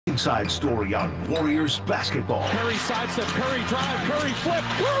Inside story on Warriors basketball. Curry sidestep, Curry drive, Curry flip,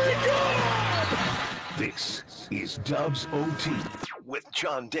 Curry good! This is Dubs OT with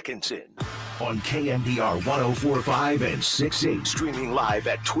John Dickinson on KNBR 104.5 and 6.8. Streaming live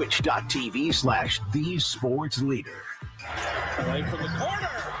at twitch.tv/thesportsleader. Play from the corner,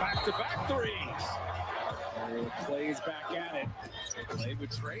 back-to-back threes. Clay's back at it. Play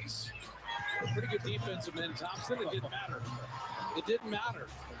with Trace. Pretty good defense from Ben Thompson. It didn't matter. It didn't matter.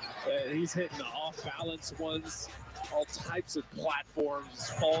 He's hitting the off-balance ones, all types of platforms,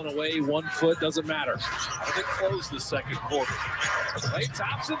 falling away, 1 foot, doesn't matter. I think close the second quarter. Klay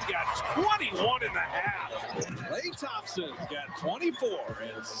Thompson's got 21 and a half. Klay Thompson's got 24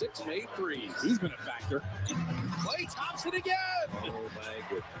 and 6 made threes. He's been a factor. Klay Thompson again. Oh my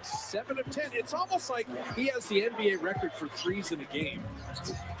goodness. 7 of 10. It's almost like he has the NBA record for threes in a game.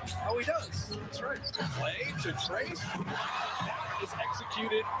 Oh, he does. That's right. Klay to Trace. That is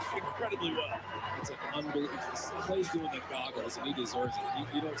executed incredibly well. It's an unbelievable. Klay's doing the goggles, and he deserves it.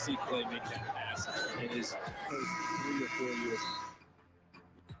 You don't see Klay make that pass in his first 3 or 4 years.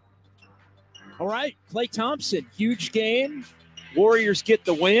 All right, Klay Thompson, huge game. Warriors get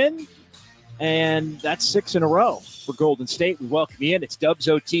the win, and that's 6 in a row for Golden State. We welcome you in. It's Dubs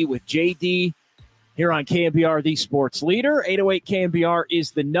OT with JD here on KNBR, the sports leader. 808 KNBR is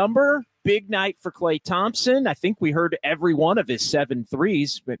the number. Big night for Klay Thompson. I think we heard every one of his 7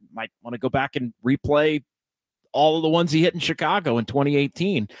 threes, but might want to go back and replay all of the ones he hit in Chicago in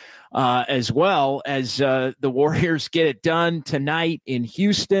 2018, as well as the Warriors get it done tonight in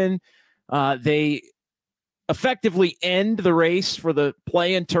Houston. They effectively end the race for the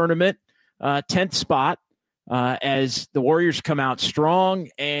play-in tournament, 10th spot, as the Warriors come out strong,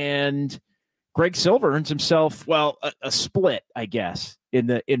 and Greg Silver earns himself, well, a split, I guess, in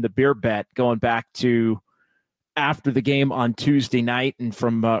the beer bet, going back to after the game on Tuesday night and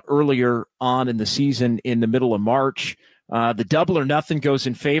from earlier on in the season in the middle of March. The double or nothing goes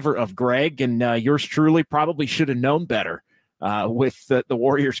in favor of Greg, and yours truly probably should have known better with the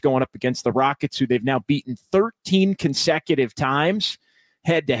Warriors going up against the Rockets, who they've now beaten 13 consecutive times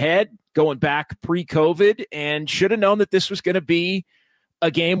head-to-head, going back pre-COVID, and should have known that this was going to be a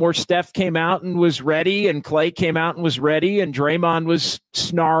game where Steph came out and was ready, and Klay came out and was ready, and Draymond was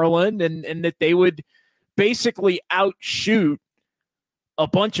snarling, and that they would basically outshoot a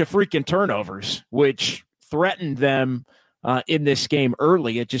bunch of freaking turnovers, which threatened them in this game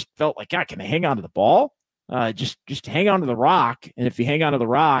early. It just felt like, God, can they hang on to the ball? Just hang on to the rock. And if you hang on to the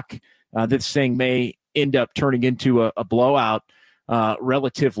rock, this thing may end up turning into a blowout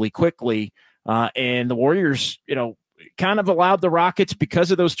relatively quickly. And the Warriors, kind of allowed the Rockets, because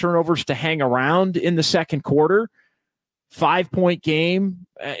of those turnovers, to hang around in the second quarter. 5-point game,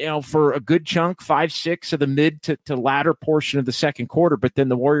 for a good chunk, 5-6 of the mid to latter portion of the second quarter. But then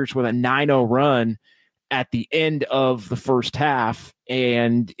the Warriors with a 9-0 run at the end of the first half,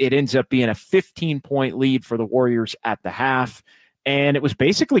 and it ends up being a 15-point lead for the Warriors at the half. And it was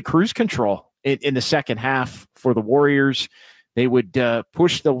basically cruise control in the second half for the Warriors. They would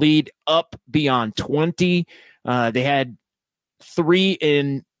push the lead up beyond 20. They had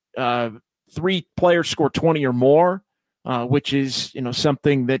 3 players score 20 or more, which is,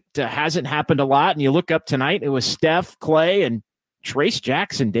 something that hasn't happened a lot. And you look up tonight, it was Steph, Klay, and Trace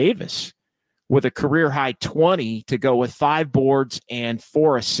Jackson Davis with a career-high 20 to go with 5 boards and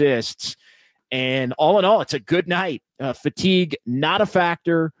 4 assists. And all in all, it's a good night. Fatigue, not a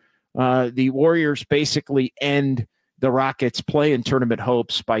factor. The Warriors basically end the Rockets' play-in tournament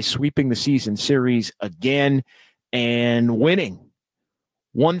hopes by sweeping the season series again and winning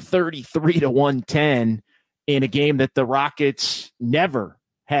 133-110 in a game that the Rockets never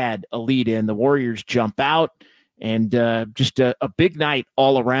had a lead in. The Warriors jump out, and just a big night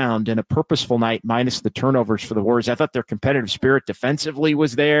all around, and a purposeful night minus the turnovers for the Warriors. I thought their competitive spirit defensively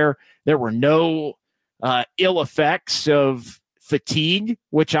was there. There were no ill effects of fatigue,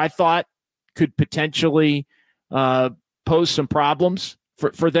 which I thought could potentially pose some problems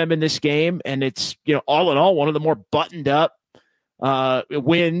for them in this game. And it's, all in all, one of the more buttoned up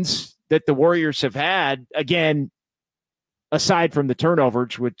wins that the Warriors have had. Again, aside from the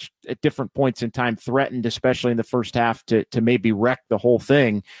turnovers, which at different points in time threatened, especially in the first half, to maybe wreck the whole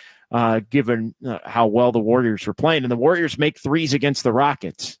thing, given how well the Warriors were playing. And the Warriors make threes against the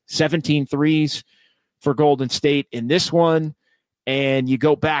Rockets, 17 threes for Golden State in this one. And you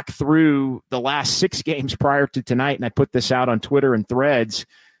go back through the last 6 games prior to tonight, and I put this out on Twitter and Threads.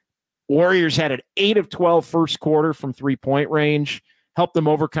 Warriors had an 8 of 12 first quarter from three-point range, helped them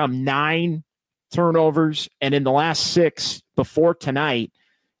overcome 9 turnovers. And in the last 6 before tonight,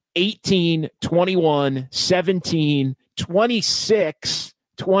 18, 21, 17, 26,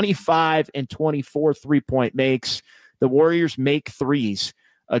 25 and 24 three-point makes. The Warriors make threes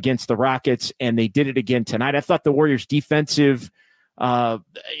against the Rockets, and they did it again tonight. I thought the Warriors' defensive,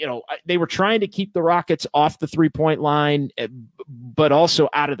 they were trying to keep the Rockets off the three-point line, but also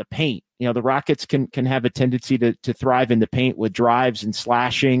out of the paint. The Rockets can have a tendency to thrive in the paint with drives and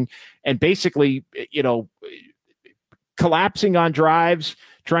slashing, and basically, collapsing on drives,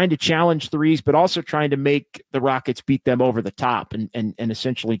 trying to challenge threes, but also trying to make the Rockets beat them over the top and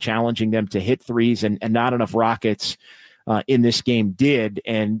essentially challenging them to hit threes, and not enough Rockets in this game did.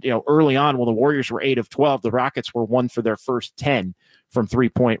 And, early on, the Warriors were 8 of 12, the Rockets were 1 for their first 10 from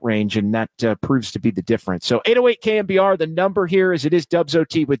three-point range, and that proves to be the difference. So 808 KNBR, the number here is it is Dubs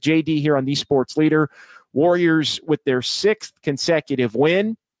OT with JD here on the Sports Leader. Warriors with their 6th consecutive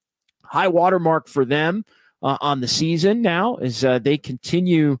win, high watermark for them on the season now as they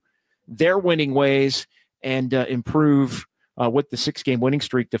continue their winning ways and improve with the 6-game winning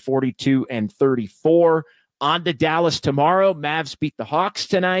streak to 42 and 34. On to Dallas tomorrow. Mavs beat the Hawks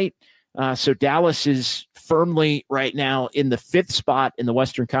tonight. So Dallas is firmly right now in the 5th spot in the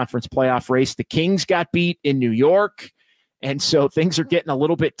Western Conference playoff race. The Kings got beat in New York. And so things are getting a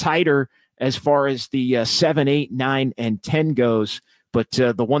little bit tighter as far as the 7, 8, 9, and 10 goes. But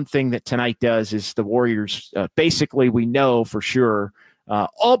the one thing that tonight does is the Warriors, basically we know for sure,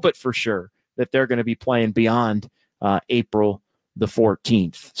 all but for sure, that they're going to be playing beyond April the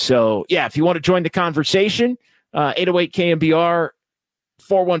 14th. So, yeah, if you want to join the conversation, 808 KNBR,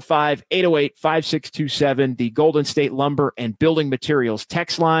 415-808-5627, the Golden State Lumber and Building Materials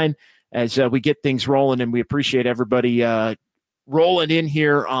text line as we get things rolling. And we appreciate everybody rolling in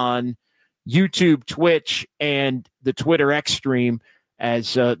here on YouTube, Twitch, and the Twitter X stream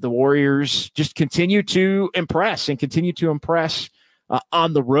as the Warriors just continue to impress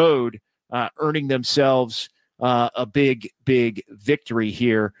on the road, earning themselves a big victory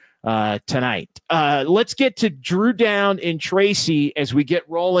here tonight. Let's get to Drew Down and Tracy as we get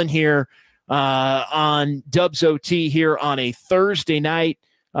rolling here on Dubs OT here on a Thursday night.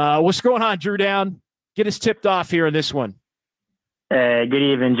 What's going on, Drew Down? Get us tipped off here in this one. Good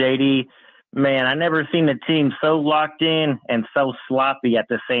evening, JD. Man, I never seen the team so locked in and so sloppy at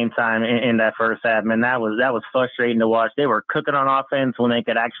the same time in that first half. Man, that was frustrating to watch. They were cooking on offense when they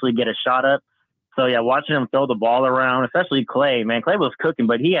could actually get a shot up. So, yeah, watching them throw the ball around, especially Clay. Man, Clay was cooking,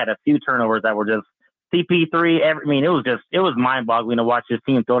 but he had a few turnovers that were just CP3. It was mind-boggling to watch this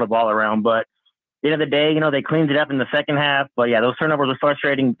team throw the ball around. But at the end of the day, they cleaned it up in the second half. But, yeah, those turnovers were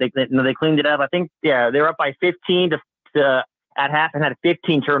frustrating. They cleaned it up. I think, yeah, they were up by 15 at half and had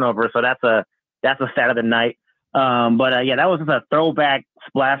 15 turnovers. So that's a stat of the night. But yeah, that was just a throwback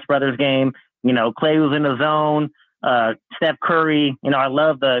Splash Brothers game. Clay was in the zone. Steph Curry, I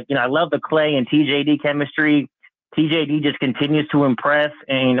love the Clay and TJD chemistry. TJD just continues to impress,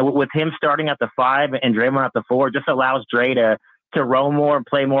 and with him starting at the 5 and Draymond at the 4, just allows Dre to roam more and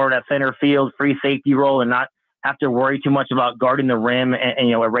play more of that center field free safety role and not have to worry too much about guarding the rim and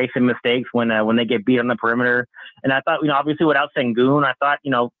erasing mistakes when they get beat on the perimeter. And I thought, obviously without Sengun, I thought,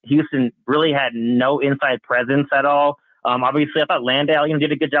 Houston really had no inside presence at all. Obviously I thought Landale,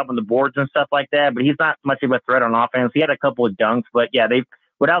 did a good job on the boards and stuff like that, but he's not much of a threat on offense. He had a couple of dunks, but yeah,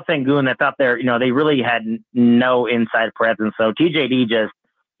 without Sengun, I thought they really had no inside presence. So TJD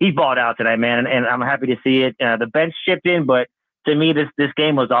he balled out tonight, man. And I'm happy to see it. The bench chipped in, but to me, this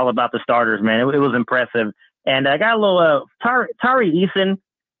game was all about the starters, man. It was impressive. And I got a little Tari Eason.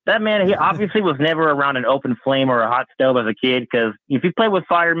 That man, he obviously was never around an open flame or a hot stove as a kid, because if you play with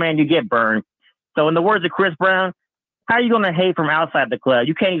fire, man, you get burned. So in the words of Chris Brown, how are you going to hate from outside the club?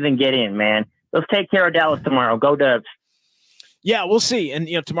 You can't even get in, man. Let's take care of Dallas tomorrow. Go Dubs. Yeah, we'll see. And,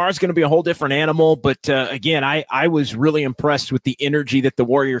 tomorrow's going to be a whole different animal. But, again, I was really impressed with the energy that the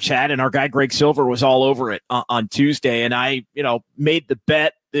Warriors had. And our guy Greg Silver was all over it on Tuesday. And I, made the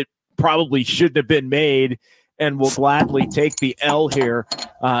bet that probably shouldn't have been made, and will gladly take the L here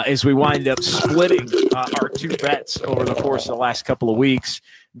as we wind up splitting our two bets over the course of the last couple of weeks.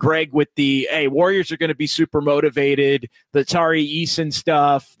 Greg with the, hey, Warriors are going to be super motivated, the Tari Eason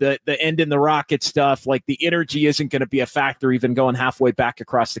stuff, the end in the Rocket stuff, like the energy isn't going to be a factor even going halfway back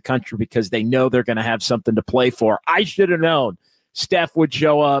across the country because they know they're going to have something to play for. I should have known Steph would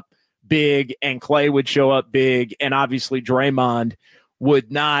show up big and Clay would show up big, and obviously Draymond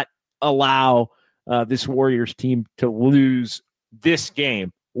would not allow this Warriors team to lose this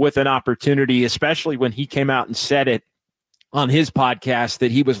game with an opportunity, especially when he came out and said it on his podcast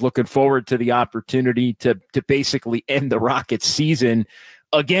that he was looking forward to the opportunity to basically end the Rockets season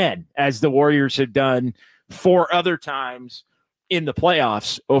again, as the Warriors had done 4 other times in the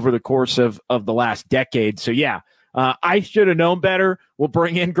playoffs over the course of the last decade. So yeah, I should have known better. We'll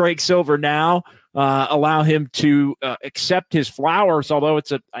bring in Greg Silver now, allow him to accept his flowers, although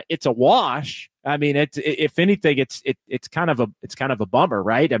it's a wash. I mean, if anything, it's kind of a bummer,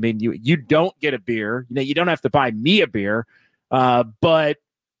 right? I mean, you don't get a beer. You don't have to buy me a beer, but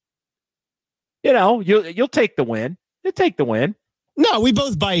you'll take the win. You'll take the win. No, we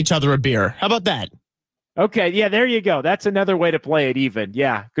both buy each other a beer. How about that? Okay, yeah, there you go. That's another way to play it even.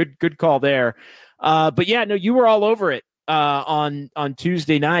 Yeah, good call there. But yeah, no, you were all over it on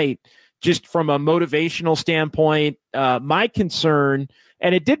Tuesday night, just from a motivational standpoint. My concern,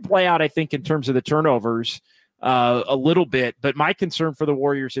 and it did play out, I think, in terms of the turnovers a little bit, but my concern for the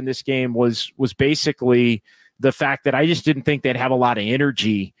Warriors in this game was basically the fact that I just didn't think they'd have a lot of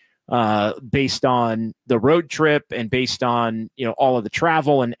energy based on the road trip and based on, all of the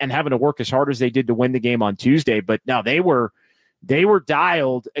travel and having to work as hard as they did to win the game on Tuesday. But no, they were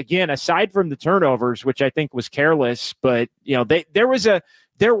dialed again, aside from the turnovers, which I think was careless, but there was an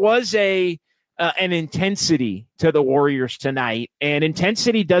intensity to the Warriors tonight, and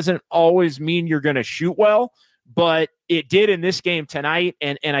intensity doesn't always mean you're going to shoot well, but it did in this game tonight.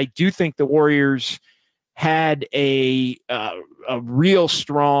 And I do think the Warriors had a real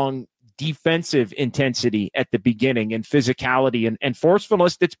strong defensive intensity at the beginning and physicality and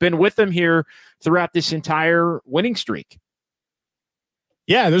forcefulness that's been with them here throughout this entire winning streak.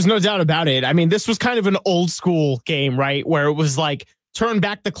 Yeah, there's no doubt about it. I mean, this was kind of an old school game, right? Where it was like, turn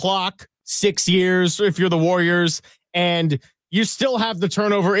back the clock 6 years if you're the Warriors, and you still have the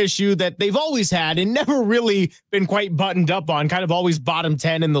turnover issue that they've always had and never really been quite buttoned up on, kind of always bottom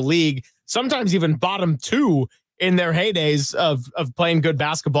 10 in the league, sometimes even bottom 2 in their heydays of playing good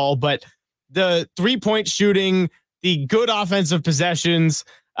basketball. But the 3-point shooting, the good offensive possessions,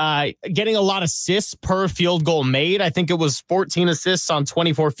 getting a lot of assists per field goal made. I think it was 14 assists on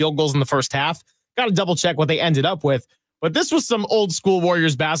 24 field goals in the first half. Got to double check what they ended up with. But this was some old school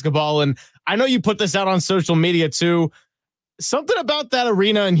Warriors basketball. And I know you put this out on social media too. Something about that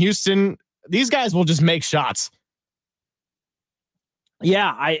arena in Houston, these guys will just make shots.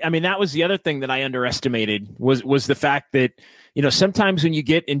 Yeah, I mean, that was the other thing that I underestimated was the fact that, sometimes when you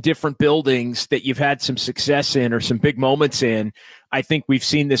get in different buildings that you've had some success in or some big moments in, I think we've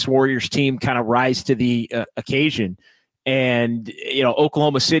seen this Warriors team kind of rise to the occasion. And,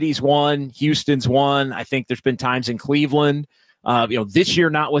 Oklahoma City's won, Houston's won. I think there's been times in Cleveland, this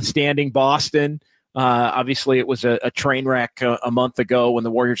year, notwithstanding Boston. Obviously, it was a train wreck a month ago when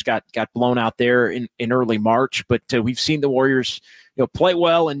the Warriors got blown out there in early March. But we've seen the Warriors, play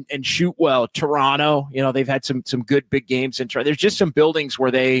well and shoot well. Toronto, they've had some good big games. And there's just some buildings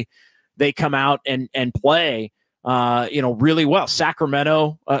where they come out and play, really well.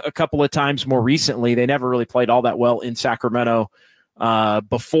 Sacramento, a couple of times more recently, they never really played all that well in Sacramento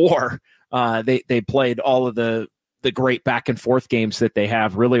before they played all of the great back and forth games that they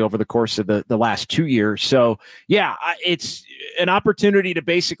have really over the course of the last 2 years. So yeah, it's an opportunity to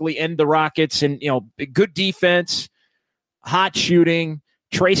basically end the Rockets and, good defense, hot shooting,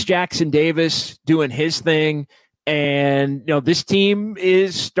 Trace Jackson Davis doing his thing. And, this team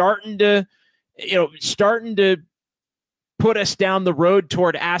is starting to put us down the road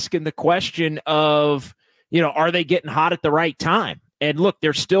toward asking the question of, are they getting hot at the right time? And look,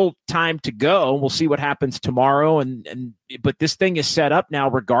 there's still time to go. We'll see what happens tomorrow. But this thing is set up now,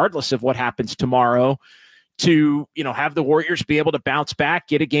 regardless of what happens tomorrow, to, have the Warriors be able to bounce back,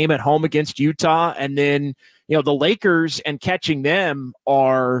 get a game at home against Utah. And then, the Lakers and catching them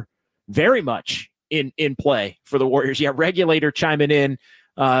are very much in play for the Warriors. Yeah. Regulator chiming in.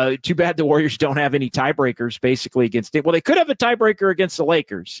 Too bad the Warriors don't have any tiebreakers basically against it. Well, they could have a tiebreaker against the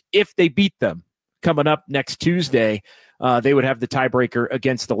Lakers if they beat them coming up next Tuesday. They would have the tiebreaker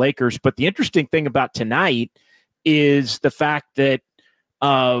against the Lakers. But the interesting thing about tonight is the fact that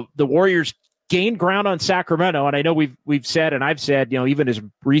the Warriors gained ground on Sacramento. And I know we've said, and I've said, even as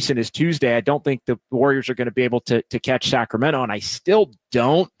recent as Tuesday, I don't think the Warriors are going to be able to catch Sacramento. And I still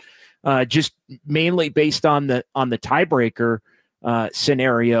don't, just mainly based on the tiebreaker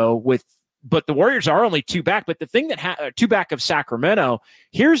scenario but the Warriors are only 2 back. But the thing that 2 back of Sacramento,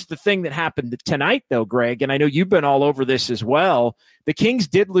 here's the thing that happened tonight, though, Greg, and I know you've been all over this as well. The Kings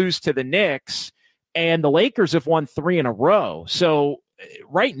did lose to the Knicks, and the Lakers have won 3 in a row. So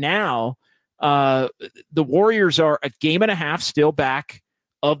right now, the Warriors are a game and a half still back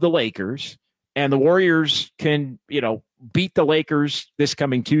of the Lakers, and the Warriors can, beat the Lakers this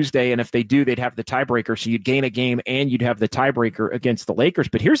coming Tuesday. And if they do, they'd have the tiebreaker. So you'd gain a game and you'd have the tiebreaker against the Lakers.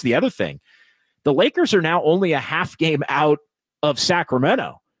 But here's the other thing. The Lakers are now only a half game out of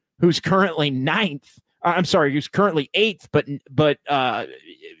Sacramento, who's currently 9th. Who's currently 8th, but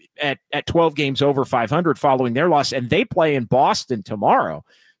at 12 games over 500 following their loss, and they play in Boston tomorrow.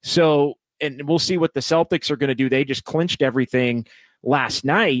 So, and we'll see what the Celtics are going to do. They just clinched everything last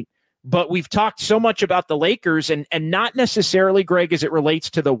night. But we've talked so much about the Lakers and not necessarily, Greg, as it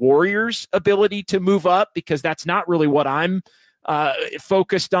relates to the Warriors' ability to move up, because that's not really what I'm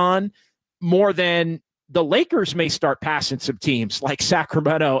focused on, more than the Lakers may start passing some teams like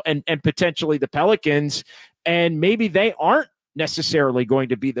Sacramento and potentially the Pelicans, and maybe they aren't necessarily going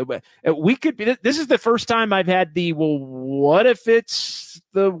to be we could be. This is the first time I've had well, what if it's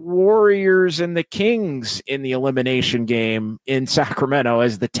the Warriors and the Kings in the elimination game in Sacramento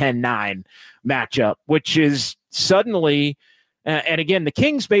as the 10-9 matchup, which is suddenly, and again, the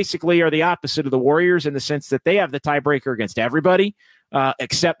Kings basically are the opposite of the Warriors in the sense that they have the tiebreaker against everybody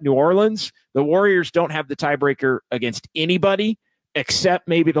except New Orleans. The Warriors don't have the tiebreaker against anybody except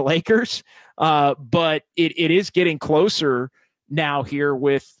maybe the Lakers. But it is getting closer now here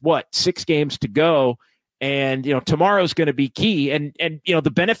with 6 games to go. And, tomorrow's going to be key. And, the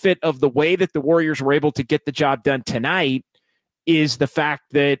benefit of the way that the Warriors were able to get the job done tonight is the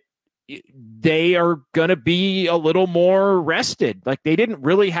fact that they are going to be a little more rested. Like, they didn't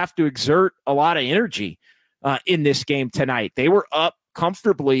really have to exert a lot of energy in this game tonight. They were up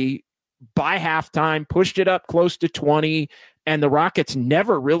comfortably by halftime, pushed it up close to 20, and the Rockets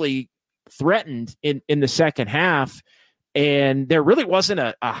never really threatened in the second half. And there really wasn't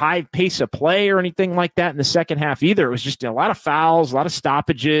a high pace of play or anything like that in the second half either. It was just a lot of fouls, a lot of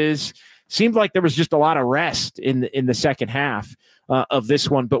stoppages. Seemed like there was just a lot of rest in the second half of this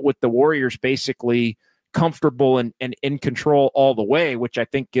one, but with the Warriors basically comfortable and in control all the way, which I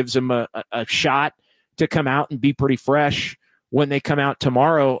think gives them a shot to come out and be pretty fresh when they come out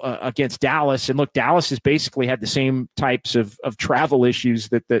tomorrow against Dallas. And look, Dallas has basically had the same types of travel issues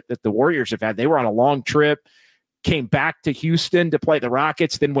that the Warriors have had. They were on a long trip, came back to Houston to play the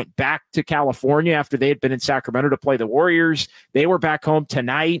Rockets, then went back to California after they had been in Sacramento to play the Warriors. They were back home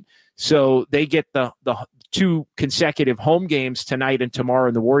tonight. So they get the 2 consecutive home games tonight and tomorrow,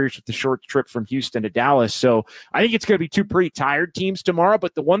 and the Warriors with the short trip from Houston to Dallas. So I think it's going to be 2 pretty tired teams tomorrow.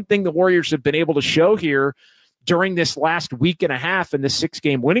 But the one thing the Warriors have been able to show here during this last week and a half in the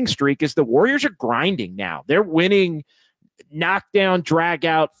 6-game winning streak is the Warriors are grinding now. They're winning knockdown, drag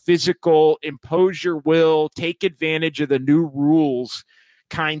out, physical, impose your will, take advantage of the new rules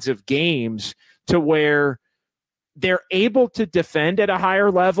kinds of games to where they're able to defend at a higher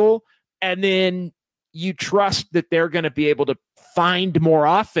level. And then you trust that they're going to be able to find more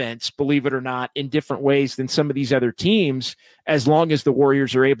offense, believe it or not, in different ways than some of these other teams, as long as the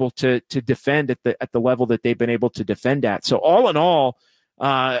Warriors are able to defend at the level that they've been able to defend at. So all in all,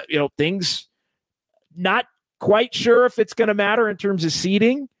 things not quite sure if it's going to matter in terms of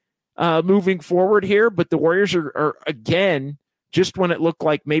seeding moving forward here, but the Warriors are again, just when it looked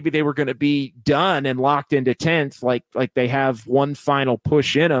like maybe they were going to be done and locked into 10th, like they have one final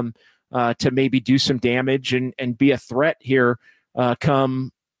push in them to maybe do some damage and be a threat here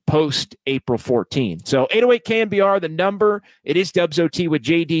come post April 14. So 808 KNBR, the number. It is Dubs OT with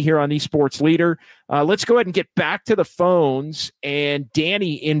JD here on Esports Leader. Let's go ahead and get back to the phones. And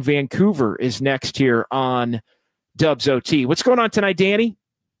Danny in Vancouver is next here on Dubs OT. What's going on tonight, Danny?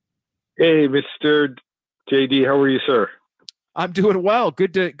 Hey, Mr. JD. How are you, sir? I'm doing well.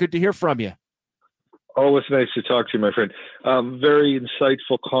 Good to hear from you. Always nice to talk to you, my friend. Very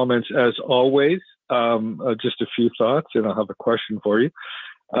insightful comments as always. Just a few thoughts, and I'll have a question for you.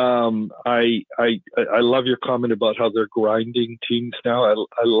 I love your comment about how they're grinding teams now.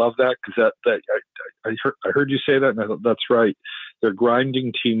 I love that because I heard you say that, and I thought that's right. They're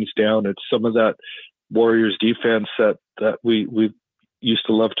grinding teams down. It's some of that Warriors defense that we used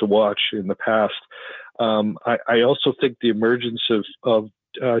to love to watch in the past. I also think the emergence of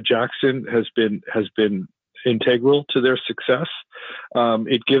Jackson has been integral to their success.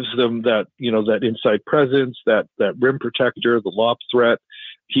 It gives them that inside presence, that rim protector, the lob threat.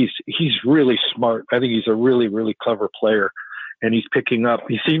 He's really smart. I think he's a really, really clever player, and he's picking up.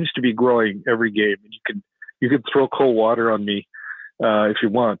 He seems to be growing every game. And you can throw cold water on me if you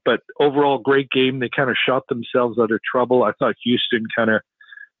want, but overall, great game. They kind of shot themselves out of trouble. I thought Houston kind of,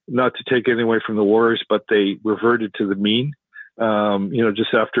 not to take anything away from the Warriors, but they reverted to the mean.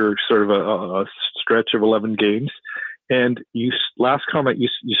 Just after sort of a stretch of 11 games. And last comment, you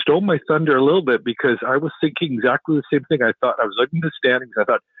stole my thunder a little bit, because I was thinking exactly the same thing. I thought, I was looking at the standings. I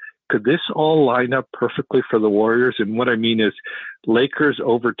thought, could this all line up perfectly for the Warriors? And what I mean is Lakers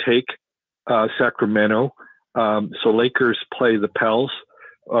overtake Sacramento. So Lakers play the Pels.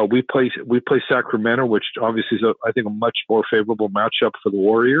 We play Sacramento, which obviously is, I think, a much more favorable matchup for the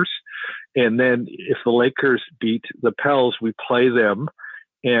Warriors. And then if the Lakers beat the Pels, we play them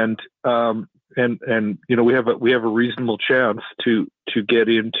and we have a reasonable chance to get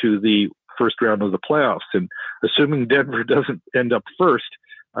into the first round of the playoffs. And assuming Denver doesn't end up first,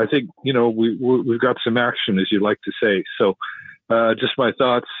 I think we've got some action, as you like to say. So just my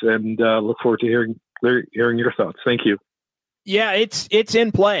thoughts, and look forward to hearing your thoughts. Thank you. Yeah, it's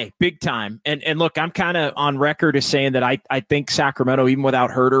in play big time. And look, I'm kind of on record as saying that I think Sacramento, even without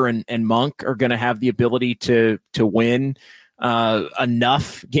Herter and Monk, are going to have the ability to win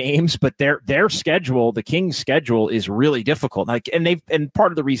enough games, but their schedule, the Kings' schedule, is really difficult. And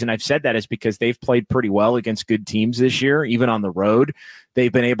part of the reason I've said that is because they've played pretty well against good teams this year, even on the road.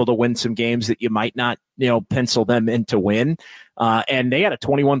 They've been able to win some games that you might not, pencil them in to win. And they had a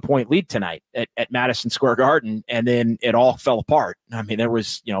 21-point lead tonight at Madison Square Garden, and then it all fell apart. I mean, there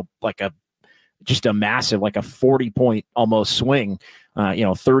was, just a massive, like a 40-point almost swing,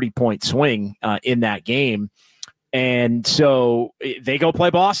 30-point swing in that game. And so they go play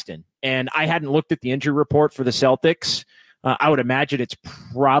Boston. And I hadn't looked at the injury report for the Celtics. I would imagine it's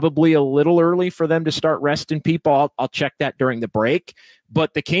probably a little early for them to start resting people. I'll check that during the break.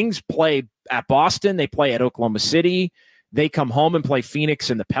 But the Kings play at Boston. They play at Oklahoma City. They come home and play Phoenix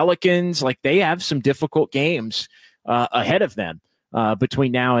and the Pelicans. Like, they have some difficult games ahead of them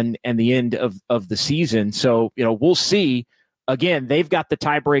between now and the end of the season. So, we'll see. Again, they've got the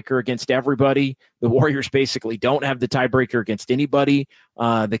tiebreaker against everybody. The Warriors basically don't have the tiebreaker against anybody.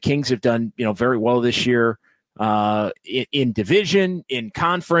 The Kings have done, very well this year in division, in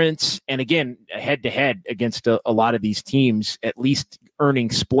conference, and again, head-to-head against a lot of these teams, at least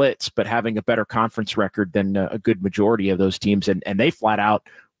earning splits, but having a better conference record than a good majority of those teams. And they flat out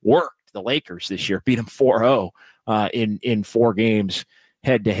worked the Lakers this year, beat them 4-0 in 4 games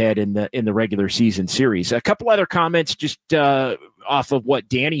head-to-head in the regular season series. A couple other comments just off of what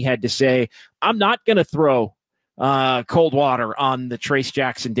Danny had to say. I'm not going to throw cold water on the Trayce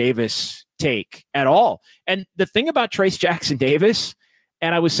Jackson-Davis take at all. And the thing about Trayce Jackson-Davis,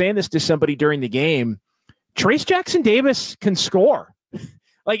 and I was saying this to somebody during the game, Trayce Jackson-Davis can score.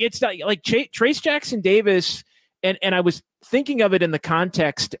 Like, it's not like Trayce Jackson-Davis, and I was thinking of it in the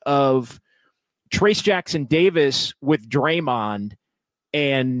context of Trayce Jackson-Davis with Draymond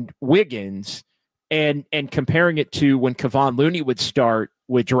and Wiggins, and comparing it to when Kevon Looney would start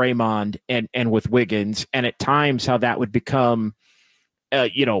with Draymond and with Wiggins, and at times how that would become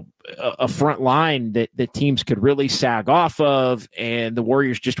a front line that teams could really sag off of, and the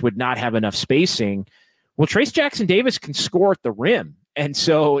Warriors just would not have enough spacing. Well, Trayce Jackson-Davis can score at the rim, and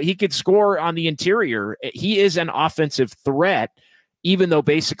so he could score on the interior. He is an offensive threat, even though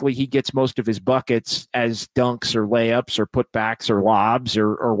basically he gets most of his buckets as dunks or layups or putbacks or lobs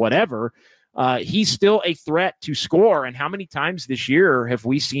or whatever. He's still a threat to score. And how many times this year have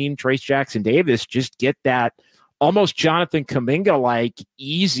we seen Trayce Jackson-Davis just get that almost Jonathan Kuminga-like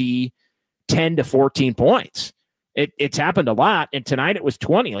easy 10 to 14 points? It's happened a lot. And tonight it was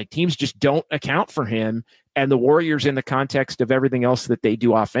 20. Like, teams just don't account for him. And the Warriors, in the context of everything else that they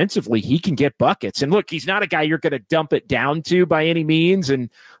do offensively, he can get buckets. And look, he's not a guy you're going to dump it down to by any means and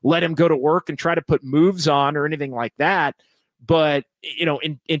let him go to work and try to put moves on or anything like that. But,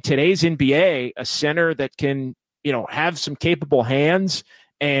 in today's NBA, a center that can, have some capable hands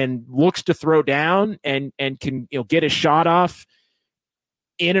and looks to throw down and can, get a shot off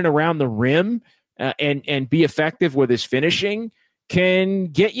in and around the rim and be effective with his finishing, can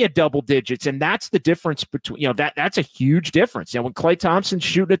get you double digits. And that's the difference between, that's a huge difference. When Klay Thompson's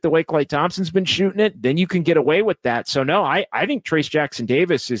shooting it the way Klay Thompson's been shooting it, then you can get away with that. So no, I think Trayce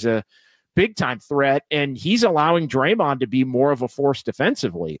Jackson-Davis is a big time threat, and he's allowing Draymond to be more of a force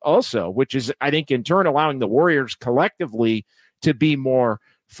defensively also, which is, I think, in turn allowing the Warriors collectively to be more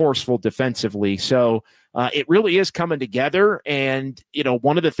forceful defensively. So it really is coming together. And,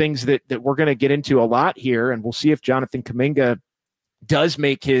 one of the things that we're going to get into a lot here, and we'll see if Jonathan Kuminga does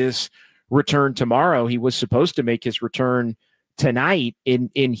make his return tomorrow. He was supposed to make his return tonight in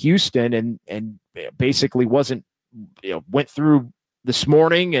Houston, and basically wasn't, went through this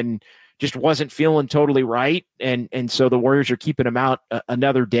morning and just wasn't feeling totally right. And so the Warriors are keeping him out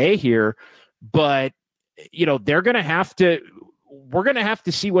another day here, but we're going to have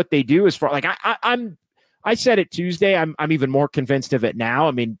to see what they do as far, like, I said it Tuesday. I'm even more convinced of it now.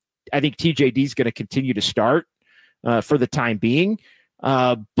 I mean, I think TJD is going to continue to start for the time being.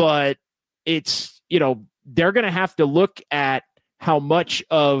 But it's, they're going to have to look at how much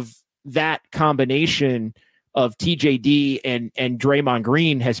of that combination of TJD and Draymond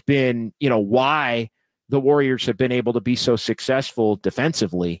Green has been, why the Warriors have been able to be so successful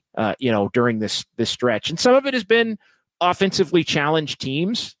defensively, during this stretch. And some of it has been offensively challenged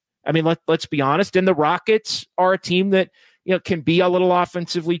teams. I mean, let's be honest. And the Rockets are a team that can be a little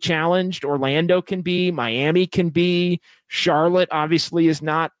offensively challenged. Orlando can be, Miami can be, Charlotte obviously is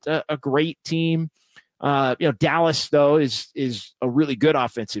not a great team. Dallas though is a really good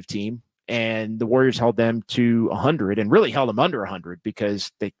offensive team, and the Warriors held them to 100 and really held them under 100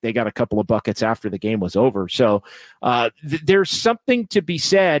 because they got a couple of buckets after the game was over. So there's something to be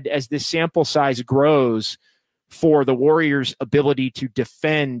said as this sample size grows for the Warriors' ability to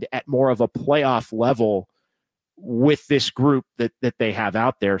defend at more of a playoff level with this group that they have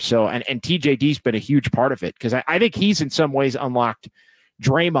out there. So, and TJD's been a huge part of it, because I think he's in some ways unlocked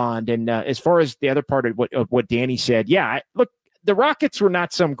Draymond. And as far as the other part of what Danny said, look, the Rockets were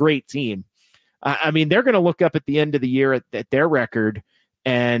not some great team. I mean, they're going to look up at the end of the year at their record,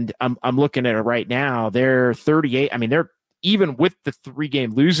 and I'm looking at it right now. They're 38. I mean, they're even with the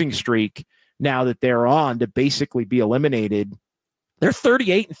 3-game losing streak now that they're on to basically be eliminated. They're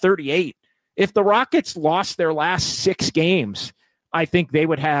 38-38. If the Rockets lost their last 6 games, I think they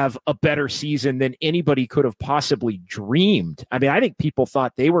would have a better season than anybody could have possibly dreamed. I mean, I think people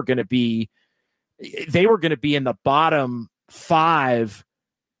thought they were going to be in the bottom 5,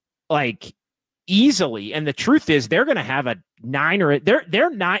 like, easily. And the truth is, they're going to have a 9 or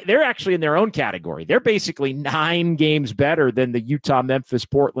they're actually in their own category. They're basically 9 games better than the Utah, Memphis,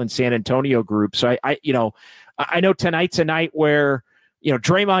 Portland, San Antonio group. So I know tonight's a night where,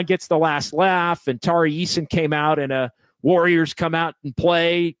 Draymond gets the last laugh, and Tari Eason came out in a Warriors come out and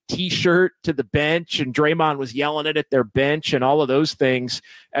play t-shirt to the bench, and Draymond was yelling it at their bench and all of those things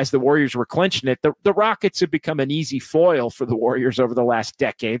as the Warriors were clinching it. The Rockets have become an easy foil for the Warriors over the last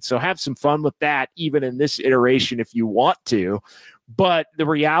decade. So have some fun with that, even in this iteration, if you want to. But the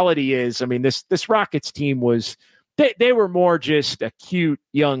reality is, I mean, this Rockets team was, they were more just a cute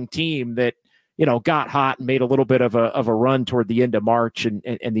young team that, got hot and made a little bit of a run toward the end of March and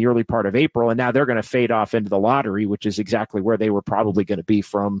the early part of April. And now they're going to fade off into the lottery, which is exactly where they were probably going to be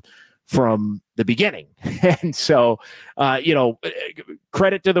from the beginning. And so,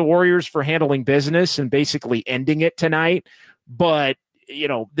 credit to the Warriors for handling business and basically ending it tonight. But,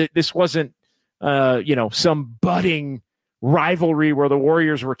 this wasn't, some budding rivalry where the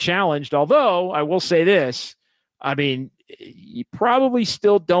Warriors were challenged. Although I will say this, I mean, you probably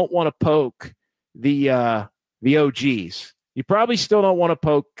still don't want to poke the OGs. You probably still don't want to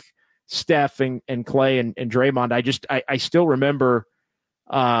poke Steph and Clay and Draymond. I still remember,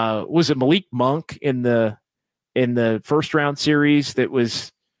 was it Malik Monk in the first round series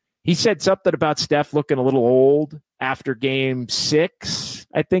he said something about Steph looking a little old after game 6,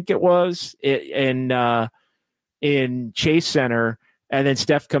 I think it was, in Chase Center. And then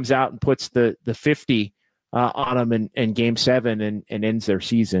Steph comes out and puts the 50 on them in game 7 and ends their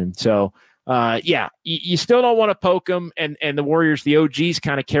season. So, you still don't want to poke them. And the Warriors, the OGs,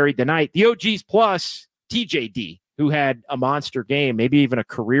 kind of carried the night. The OGs plus TJD, who had a monster game, maybe even a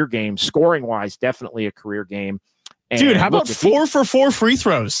career game, scoring-wise, definitely a career game. And dude, how about 4 for 4 free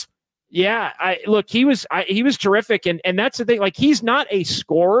throws? Yeah, he was terrific. And that's the thing. Like, he's not a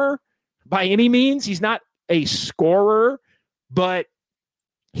scorer by any means. He's not a scorer, but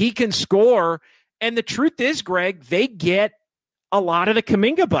he can score. And the truth is, Greg, they get a lot of the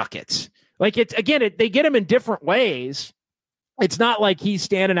Kuminga buckets. Like, they get them in different ways. It's not like he's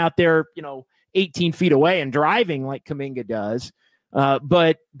standing out there, 18 feet away and driving like Kuminga does.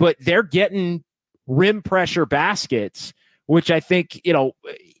 But they're getting rim pressure baskets, which I think,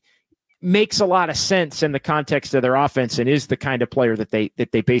 makes a lot of sense in the context of their offense and is the kind of player that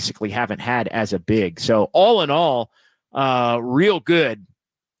they basically haven't had as a big. So all in all, real good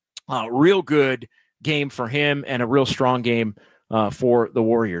game for him and a real strong game for the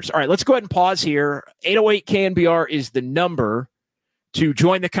Warriors. All right, let's go ahead and pause here. 808 KNBR is the number to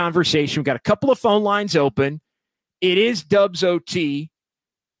join the conversation. We've got a couple of phone lines open. It is Dubs OT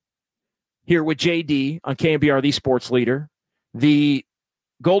here with JD on KNBR, the sports leader. The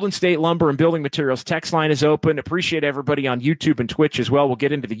Golden State Lumber and Building Materials text line is open. Appreciate everybody on YouTube and Twitch as well. We'll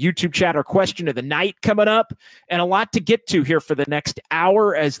get into the YouTube chat. Our question of the night coming up, and a lot to get to here for the next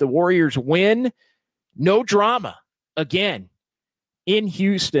hour as the Warriors win. No drama again in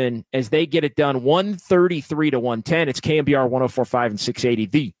Houston as they get it done 133-110. It's KNBR 104.5 and 680,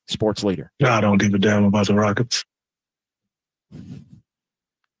 the sports leader. I don't give a damn about the Rockets.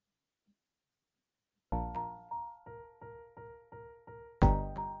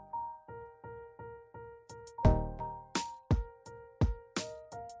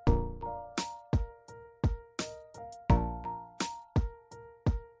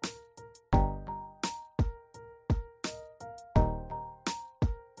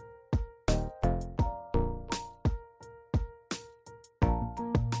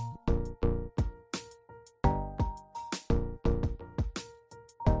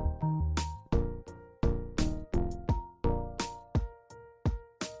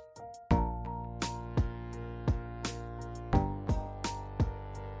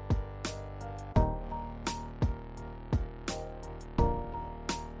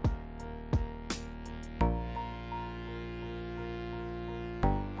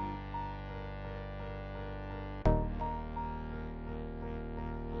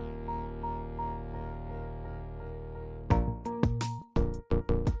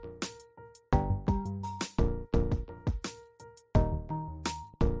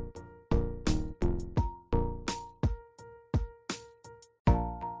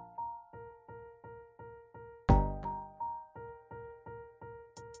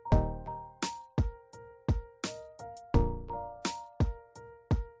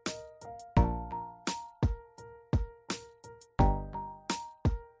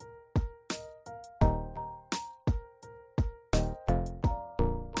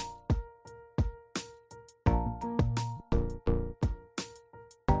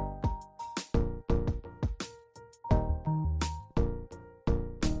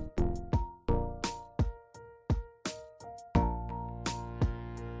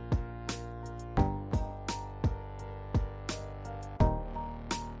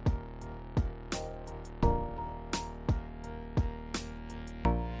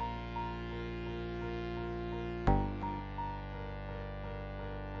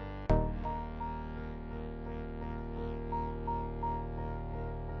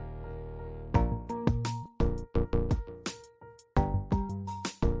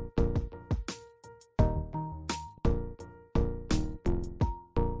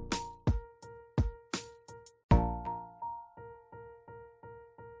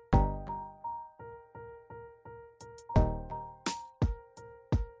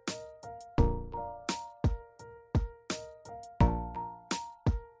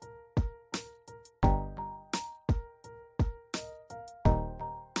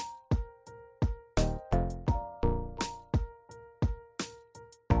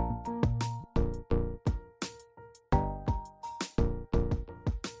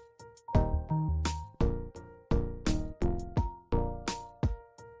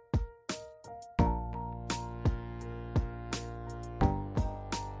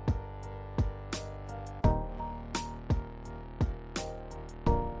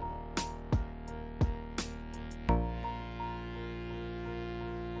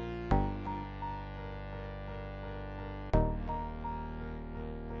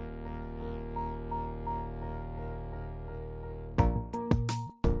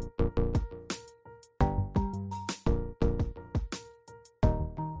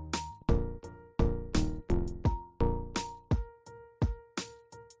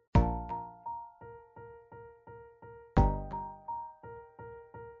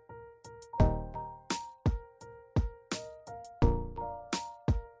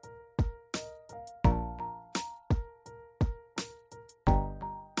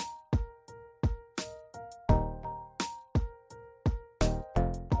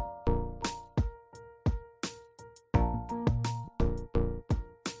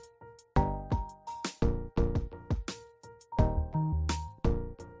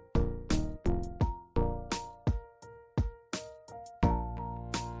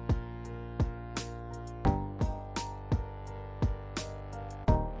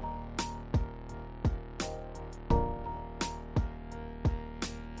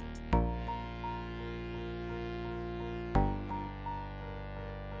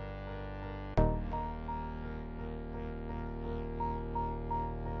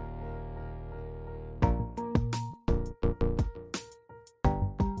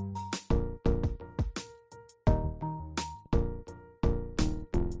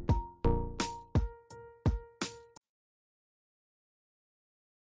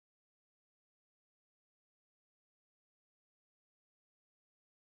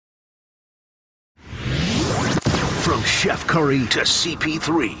 From Chef Curry to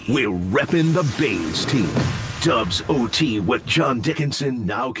CP3, we're repping the Baines team. Dubs OT with John Dickinson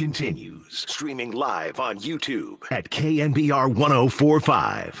now continues. Streaming live on YouTube at KNBR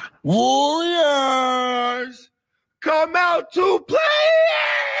 1045. Warriors, come out to play!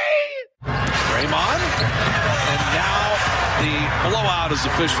 Draymond, and now the blowout is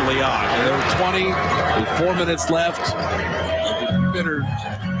officially on. There were 20, with 4 minutes left. Better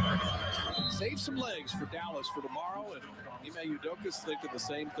save some legs for Dallas for tomorrow, and Ime Udoka's thinking the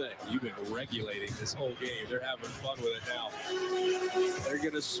same thing. You've been regulating this whole game. They're having fun with it now. They're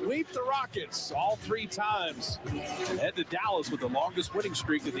going to sweep the Rockets all 3 times and head to Dallas with the longest winning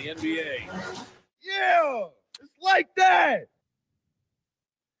streak in the NBA. Yeah, it's like that.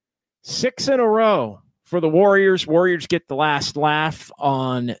 6 in a row for the Warriors. Warriors get the last laugh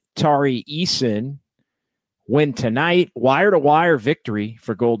on Tari Eason. Win tonight. Wire-to-wire victory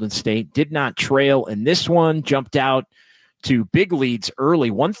for Golden State. Did not trail in this one. Jumped out to big leads early.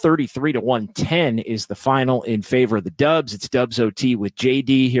 133-110 is the final in favor of the Dubs. It's Dubs OT with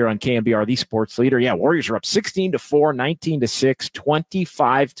JD here on KNBR, the sports leader. Yeah, Warriors are up 16-4, 19-6,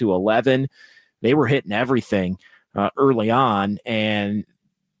 25-11. They were hitting everything early on, and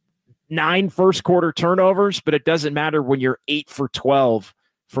 9 first-quarter turnovers, but it doesn't matter when you're 8 for 12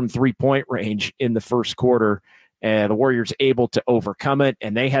 from three-point range in the first quarter. The Warriors able to overcome it,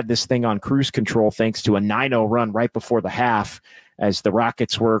 and they had this thing on cruise control thanks to a 9-0 run right before the half as the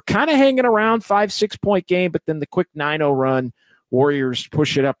Rockets were kind of hanging around 5-6 point game, but then the quick 9-0 run, Warriors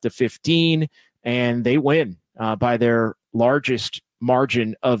push it up to 15, and they win by their largest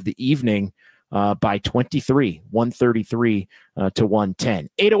margin of the evening by 23, 133 to 110.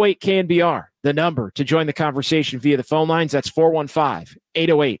 808 KNBR, the number to join the conversation via the phone lines. That's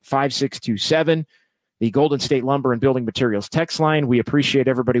 415-808-5627. The Golden State Lumber and Building Materials text line. We appreciate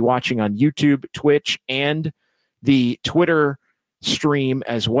everybody watching on YouTube, Twitch, and the Twitter stream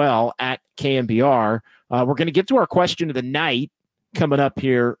as well at KNBR. We're going to get to our question of the night coming up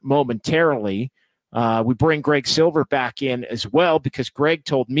here momentarily. We bring Greg Silver back in as well because Greg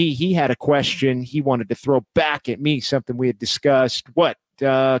told me he had a question he wanted to throw back at me, something we had discussed,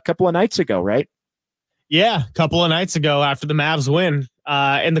 a couple of nights ago, right? Yeah, a couple of nights ago after the Mavs win.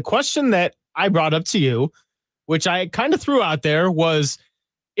 And the question that I brought up to you, which I kind of threw out there, was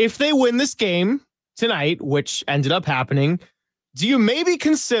if they win this game tonight, which ended up happening, do you maybe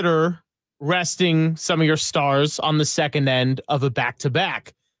consider resting some of your stars on the second end of a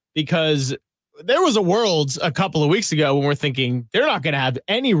back-to-back? Because there was a world a couple of weeks ago when we're thinking they're not going to have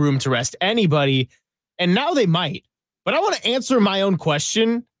any room to rest anybody, and now they might. But I want to answer my own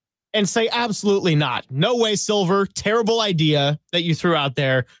question and say absolutely not. No way, Silver. Terrible idea that you threw out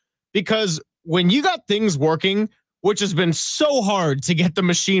there. Because when you got things working, which has been so hard to get the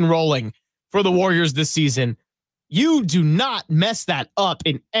machine rolling for the Warriors this season, you do not mess that up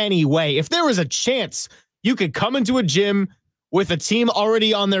in any way. If there was a chance you could come into a gym with a team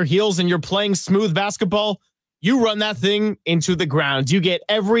already on their heels and you're playing smooth basketball, you run that thing into the ground. You get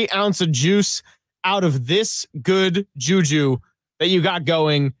every ounce of juice out of this good juju that you got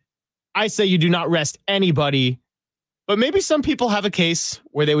going. I say you do not rest anybody. But maybe some people have a case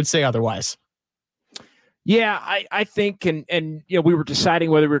where they would say otherwise. Yeah, I think, and we were deciding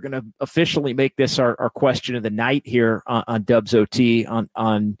whether we were going to officially make this our question of the night here on Dubs OT on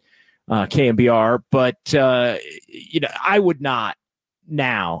KNBR, but I would not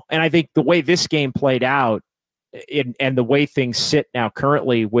now. And I think the way this game played out and the way things sit now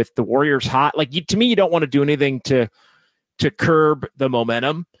currently with the Warriors hot, to me, you don't want to do anything to curb the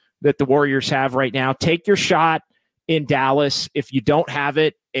momentum that the Warriors have right now. Take your shot in Dallas. If you don't have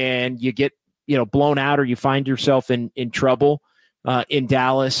it and you get blown out or you find yourself in trouble in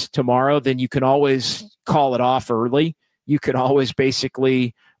Dallas tomorrow, then you can always call it off early. You can always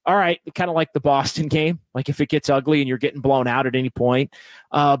basically, all right, kind of like the Boston game, like if it gets ugly and you're getting blown out at any point.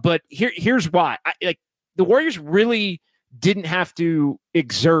 But here's why. The Warriors really didn't have to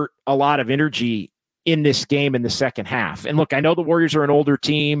exert a lot of energy in this game in the second half. And look, I know the Warriors are an older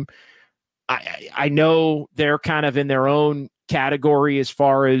team. I know they're kind of in their own category as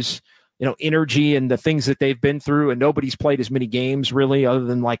far as, energy and the things that they've been through. And nobody's played as many games really other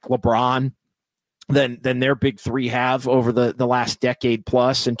than like LeBron than their big three have over the last decade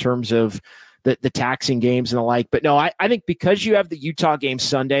plus in terms of the taxing games and the like. But no, I think because you have the Utah game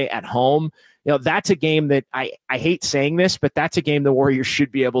Sunday at home, that's a game that I hate saying this, but that's a game the Warriors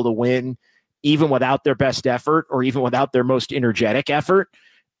should be able to win even without their best effort or even without their most energetic effort.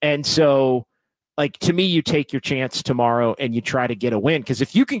 And so, to me, you take your chance tomorrow and you try to get a win. Because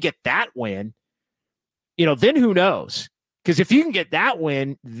if you can get that win, then who knows? Because if you can get that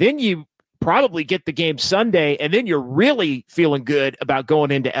win, then you probably get the game Sunday, and then you're really feeling good about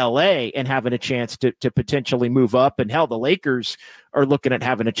going into LA and having a chance to potentially move up. And hell, the Lakers are looking at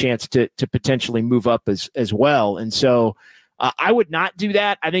having a chance to potentially move up as well. And so I would not do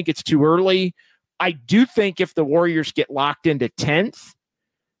that. I think it's too early. I do think if the Warriors get locked into 10th,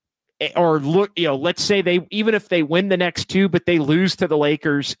 or look, let's say even if they win the next two, but they lose to the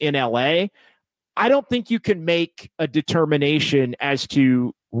Lakers in LA, I don't think you can make a determination as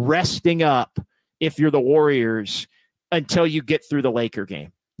to resting up if you're the Warriors until you get through the Laker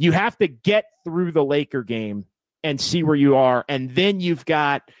game. You have to get through the Laker game and see where you are. And then you've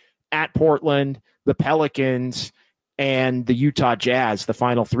got at Portland, the Pelicans, and the Utah Jazz, the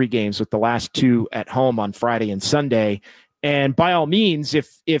final 3 games, with the last 2 at home on Friday and Sunday. And by all means,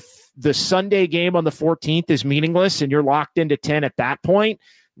 if the Sunday game on the 14th is meaningless and you're locked into 10 at that point,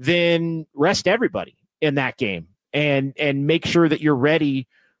 then rest everybody in that game and make sure that you're ready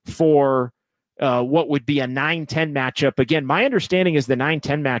for what would be a 9-10 matchup. Again, my understanding is the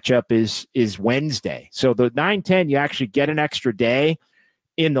 9-10 matchup is Wednesday. So the 9-10, you actually get an extra day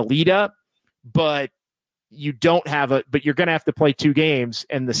in the lead up, but you don't have but you're going to have to play 2 games.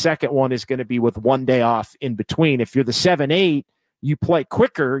 And the second one is going to be with 1 day off in between. If you're the 7-8, you play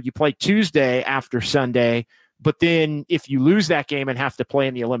quicker, you play Tuesday after Sunday, but then if you lose that game and have to play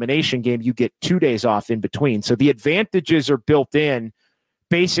in the elimination game, you get 2 days off in between. So the advantages are built in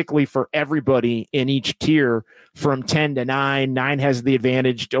basically for everybody in each tier from 10 to 9. 9 has the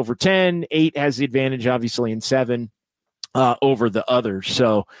advantage over 10. 8 has the advantage, obviously, in 7 over the others.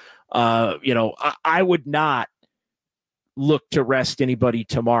 So, I would not look to rest anybody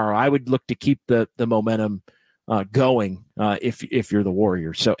tomorrow. I would look to keep the momentum going if you're the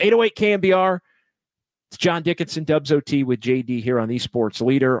Warriors. So 808 KNBR. It's John Dickinson, Dubs OT with JD here on Esports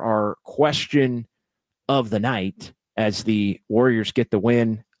Leader. Our question of the night as the Warriors get the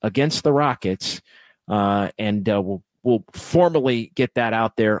win against the Rockets. And we'll formally get that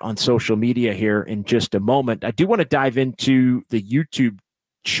out there on social media here in just a moment. I do want to dive into the YouTube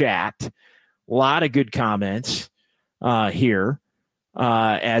chat. A lot of good comments here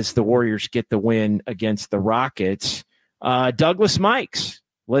as the Warriors get the win against the Rockets. Douglas Mikes,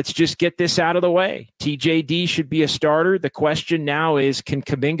 let's just get this out of the way. TJD should be a starter. The question now is, can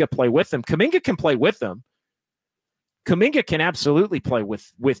Kuminga play with him? Kuminga can play with him. Kuminga can absolutely play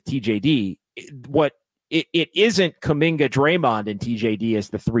with TJD. It isn't Kuminga, Draymond, and TJD as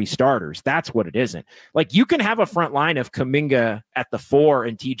the 3 starters. That's what it isn't. Like, you can have a front line of Kuminga at the 4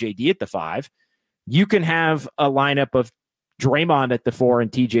 and TJD at the 5. You can have a lineup of Draymond at the 4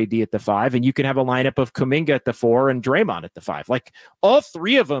 and TJD at the 5, and you can have a lineup of Kuminga at the 4 and Draymond at the 5. Like, all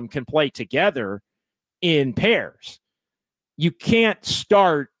 3 of them can play together in pairs. You can't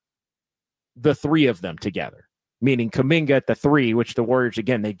start the 3 of them together, meaning Kuminga at the 3, which the Warriors,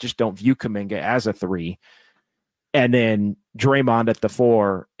 again, they just don't view Kuminga as a 3, and then Draymond at the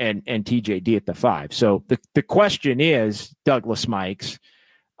 4 and TJD at the 5. So the question is, Douglas Mikes,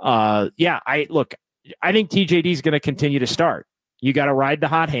 I think TJD is going to continue to start. You got to ride the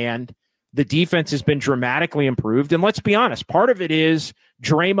hot hand. The defense has been dramatically improved. And let's be honest, part of it is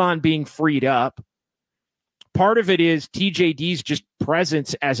Draymond being freed up. Part of it is TJD's just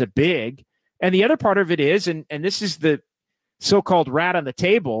presence as a big. And the other part of it is, and this is the so-called rat on the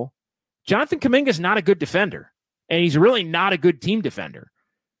table, Jonathan Kuminga is not a good defender. And he's really not a good team defender.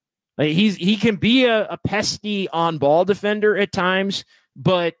 Like, he can be a pesky on-ball defender at times,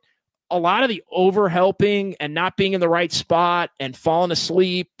 but a lot of the overhelping and not being in the right spot and falling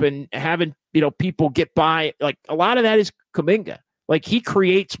asleep and having, people get by, like, a lot of that is Kuminga. Like, he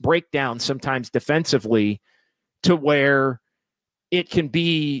creates breakdowns sometimes defensively to where it can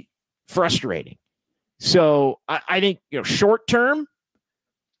be frustrating. So I think, short term,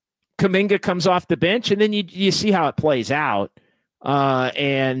 Kuminga comes off the bench, and then you see how it plays out.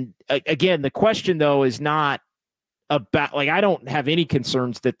 And again, the question though is not about, like, I don't have any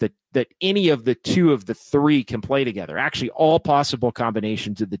concerns that any of the 2 of the 3 can play together. Actually, all possible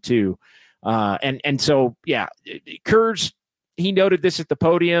combinations of the 2. And so, yeah, Kurz, he noted this at the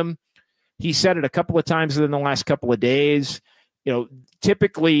podium. He said it a couple of times in the last couple of days.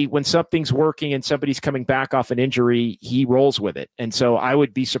 Typically when something's working and somebody's coming back off an injury, he rolls with it. And so I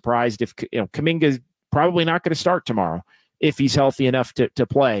would be surprised if, Kuminga's probably not going to start tomorrow if he's healthy enough to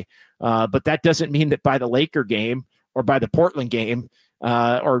play. But that doesn't mean that by the Laker game or by the Portland game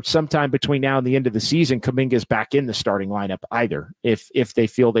or sometime between now and the end of the season, Kuminga's back in the starting lineup either, if they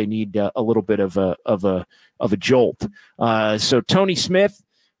feel they need a little bit of a jolt. So Tony Smith,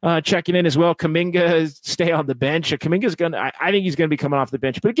 checking in as well. Kuminga stay on the bench. Kuminga's I think he's gonna be coming off the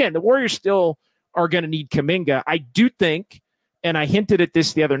bench. But again, the Warriors still are gonna need Kuminga. I do think, and I hinted at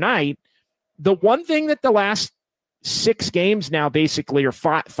this the other night, the one thing that the last 6 games now, basically, or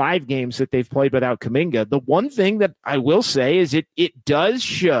five games that they've played without Kuminga, the one thing that I will say is it does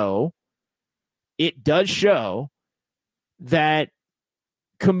show that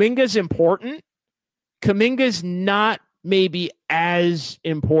Kuminga's important. Kuminga's not maybe as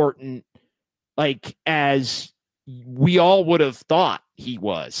important like as we all would have thought he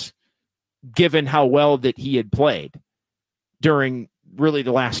was, given how well that he had played during really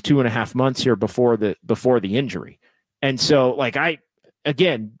the last 2.5 months here before the injury. And so, like,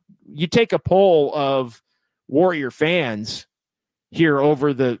 you take a poll of Warrior fans here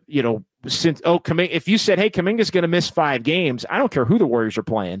over the, if you said, hey, Kuminga's going to miss 5 games, I don't care who the Warriors are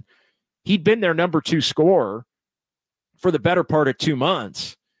playing. He'd been their number 2 scorer for the better part of 2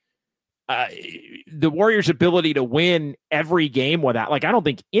 months. The Warriors' ability to win every game without, like, I don't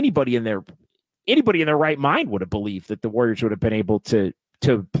think anybody in their right mind would have believed that the Warriors would have been able to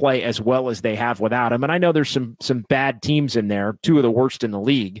play as well as they have without him. And I know there's some bad teams in there, 2 of the worst in the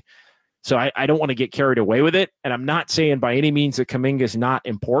league. So I don't want to get carried away with it. And I'm not saying by any means that Kuminga is not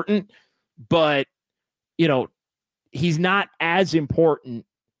important, but, he's not as important.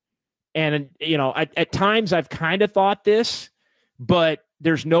 And, at times I've kind of thought this, but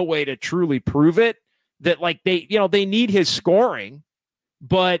there's no way to truly prove it, that like they need his scoring,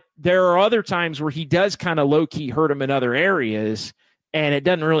 but there are other times where he does kind of low key hurt him in other areas, and it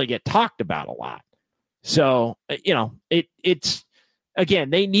doesn't really get talked about a lot. So, it's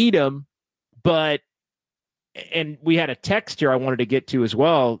again, they need him, and we had a text here I wanted to get to as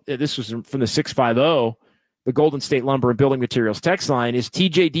well. This was from the 650, the Golden State Lumber and Building Materials text line. Is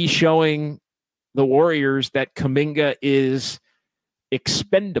TJD showing the Warriors that Kuminga is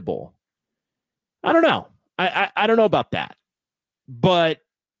expendable? I don't know. I don't know about that. But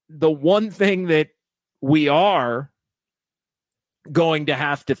the one thing that we are going to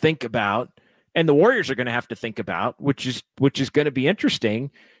have to think about, and the Warriors are going to have to think about, which is going to be interesting,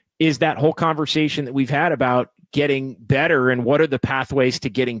 is that whole conversation that we've had about getting better and what are the pathways to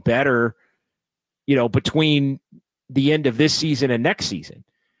getting better, between the end of this season and next season.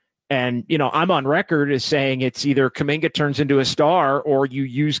 And, I'm on record as saying it's either Kuminga turns into a star or you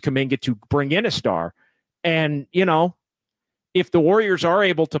use Kuminga to bring in a star. And, if the Warriors are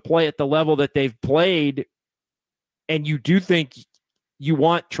able to play at the level that they've played, and you do think you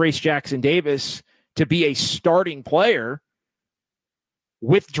want Trace Jackson Davis to be a starting player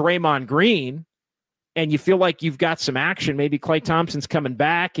with Draymond Green, and you feel like you've got some action, maybe Klay Thompson's coming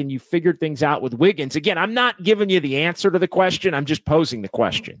back and you figured things out with Wiggins. Again, I'm not giving you the answer to the question. I'm just posing the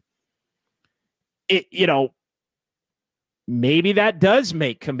question. Maybe that does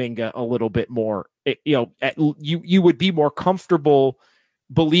make Kuminga a little bit more, you would be more comfortable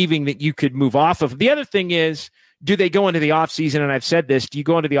believing that you could move off of. The other thing is, do they go into the offseason? And I've said this, do you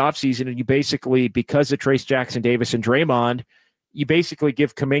go into the offseason and you basically, because of Trace Jackson Davis and Draymond, you basically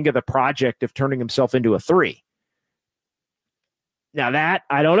give Kuminga the project of turning himself into a 3. Now that,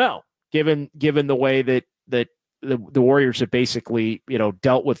 I don't know, given the way that the Warriors have basically,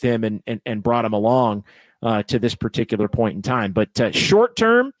 dealt with him and brought him along to this particular point in time. But short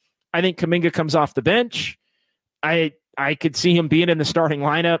term, I think Kuminga comes off the bench. I could see him being in the starting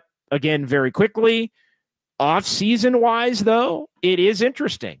lineup again very quickly. Off-season wise, though, it is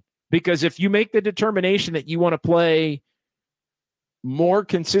interesting, because if you make the determination that you want to play more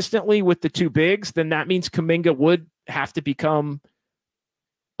consistently with the 2 bigs, then that means Kuminga would have to become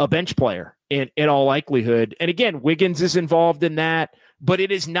a bench player in all likelihood. And again, Wiggins is involved in that, but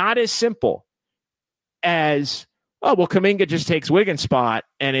it is not as simple as, oh, well, Kuminga just takes Wiggins' spot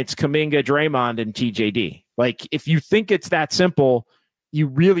and it's Kuminga, Draymond, and TJD. Like, if you think it's that simple, you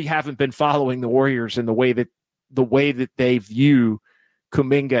really haven't been following the Warriors in the way that they view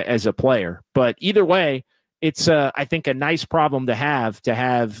Kuminga as a player. But either way, it's I think a nice problem to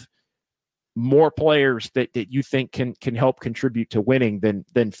have more players that you think can help contribute to winning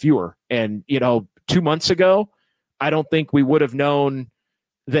than fewer. And 2 months ago, I don't think we would have known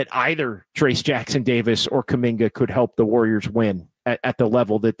that either Trace Jackson Davis or Kuminga could help the Warriors win at the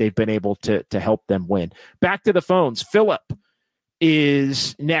level that they've been able to help them win. Back to the phones. Philip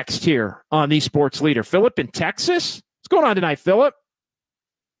is next here on the Sports Leader. Philip in Texas. What's going on tonight, Philip?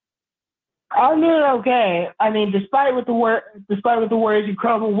 I'm doing okay. I mean, despite what the Warriors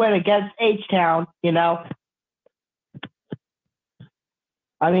incredible win against H-Town,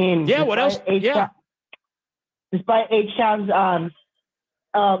 I mean, yeah. What else? Despite H-Town's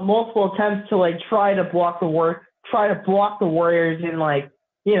multiple attempts to try to block the Warriors, and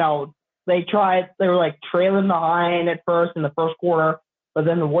they were trailing behind at first in the first quarter, but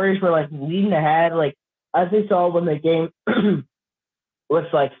then the Warriors were leading ahead, as they saw when the game. was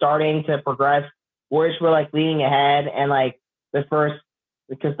like starting to progress. Warriors were like leading ahead, and like the first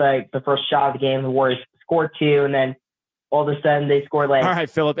shot of the game, the Warriors scored 2, and then all of a sudden they scored like. All right,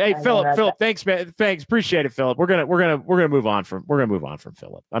 Philip. Hey, Philip. Thanks, man. Thanks, appreciate it, Philip. We're gonna move on from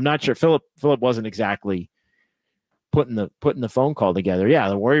Philip. I'm not sure Philip wasn't exactly putting the phone call together. Yeah,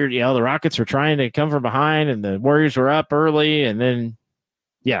 the Warriors. The Rockets were trying to come from behind, and the Warriors were up early, and then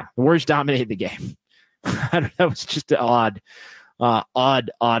the Warriors dominated the game. I don't know. It was just an odd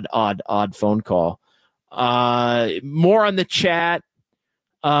phone call. More on the chat.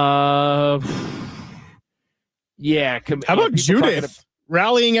 How about Judith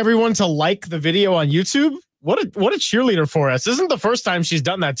rallying everyone to like the video on YouTube? What a cheerleader for us. Isn't the first time she's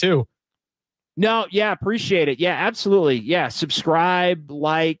done that too. No, appreciate it. Yeah, absolutely. Yeah, subscribe,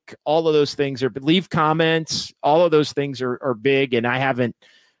 like, all of those things, or leave comments. All of those things are big, and I haven't.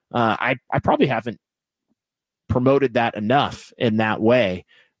 I probably haven't promoted that enough in that way.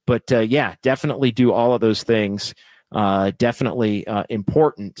 But definitely do all of those things. Definitely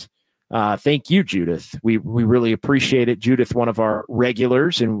important. Thank you, Judith. We really appreciate it. Judith, one of our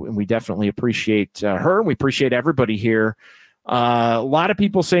regulars, and we definitely appreciate her. And we appreciate everybody here. A lot of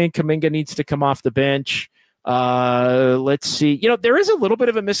people saying Kuminga needs to come off the bench. Let's see. There is a little bit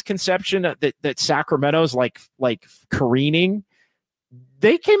of a misconception that Sacramento's like careening.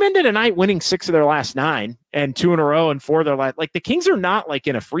 They came into tonight winning 6 of their last 9 and 2 in a row and 4 of their last. Like, the Kings are not like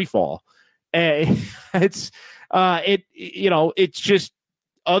in a free fall. It's just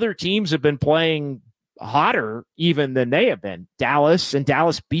other teams have been playing hotter even than they have been. Dallas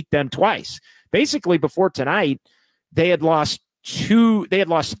beat them twice. Basically, before tonight, they had lost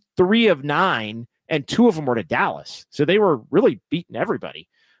 3 of 9, and 2 of them were to Dallas. So they were really beating everybody.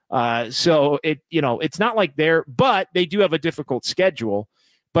 So it's not like but they do have a difficult schedule.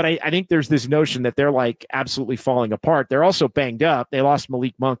 But I think there's this notion that they're like absolutely falling apart. They're also banged up. They lost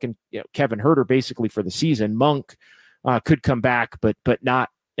Malik Monk and Kevin Huerter basically for the season. Monk could come back, but not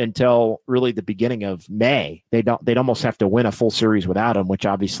until really the beginning of May. They'd almost have to win a full series without him, which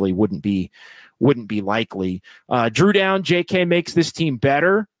obviously wouldn't be likely. Drew Down, JK makes this team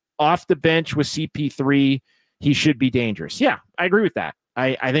better. Off the bench with CP3, he should be dangerous. Yeah, I agree with that.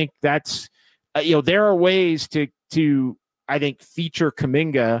 I think that's there are ways to I think feature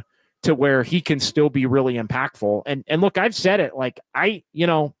Kuminga to where he can still be really impactful. And look, I've said it, like I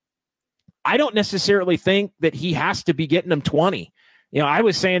don't necessarily think that he has to be getting them 20. I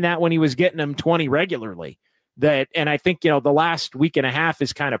was saying that when he was getting them 20 regularly, and I think, the last week and a half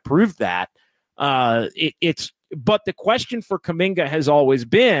has kind of proved that. But the question for Kuminga has always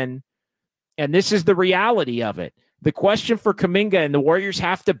been, and this is the reality of it, the question for Kuminga, and the Warriors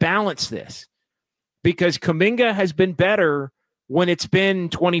have to balance this, because Kuminga has been better when it's been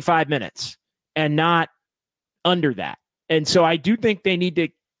 25 minutes and not under that. And so I do think they need to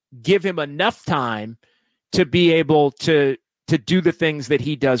give him enough time to be able to do the things that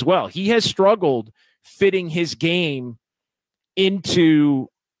he does well. He has struggled fitting his game into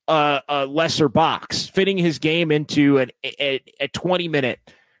a lesser box, fitting his game into a 20-minute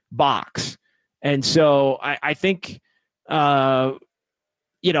box. And so I think, I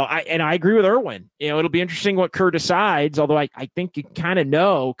agree with Erwin. It'll be interesting what Kerr decides, although I think you kind of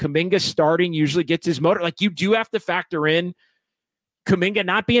know Kuminga starting usually gets his motor. Like, you do have to factor in Kuminga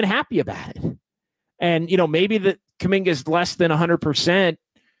not being happy about it. And, maybe that Kuminga is less than 100%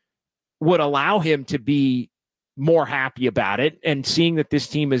 would allow him to be more happy about it. And seeing that this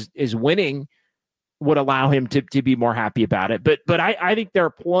team is winning would allow him to be more happy about it. But I think there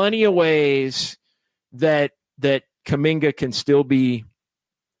are plenty of ways that Kuminga can still be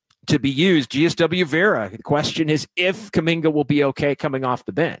used. GSW Vera, the question is if Kuminga will be okay coming off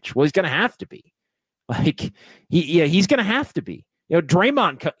the bench. Well, he's going to have to be. Like, he's going to have to be.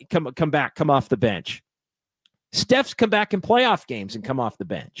 Draymond come off the bench. Steph's come back in playoff games and come off the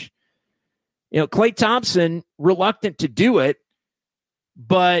bench. Klay Thompson, reluctant to do it,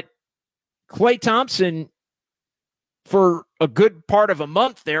 but Klay Thompson, for a good part of a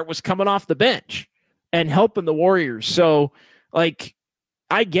month there, was coming off the bench and helping the Warriors. So, like,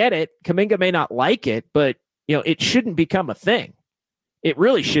 I get it. Kuminga may not like it, but, it shouldn't become a thing. It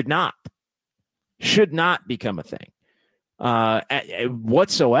really should not. Should not become a thing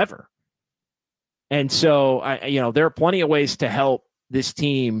whatsoever. And so, there are plenty of ways to help this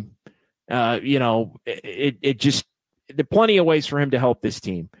team. There are plenty of ways for him to help this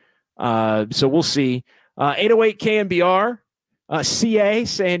team. So we'll see. 808 KNBR, CA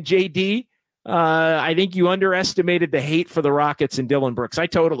saying, JD, I think you underestimated the hate for the Rockets and Dylan Brooks. I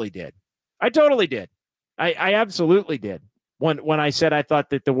totally did. I absolutely did. When I said I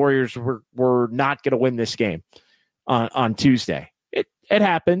thought that the Warriors were not going to win this game on Tuesday. It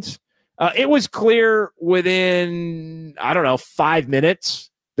happens. It was clear within, I don't know, 5 minutes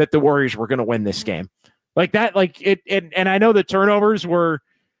that the Warriors were going to win this game. Like that, and I know the turnovers were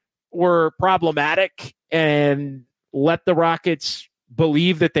problematic and let the Rockets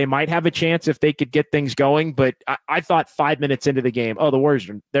believe that they might have a chance if they could get things going. But I thought 5 minutes into the game, the Warriors,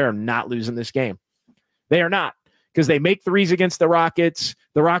 they're not losing this game. They are not, because they make threes against the Rockets.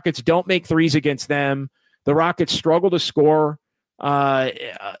 The Rockets don't make threes against them. The Rockets struggle to score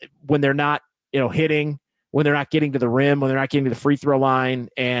when they're not, hitting, when they're not getting to the rim, when they're not getting to the free throw line.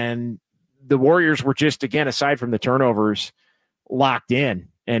 And the Warriors were just, again, aside from the turnovers, locked in.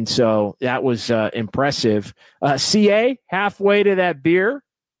 And so that was impressive. CA, halfway to that beer,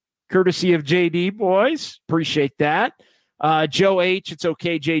 courtesy of JD, boys. Appreciate that. Joe H, it's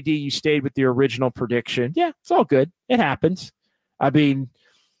okay, JD, you stayed with the original prediction. Yeah, it's all good. It happens. I mean,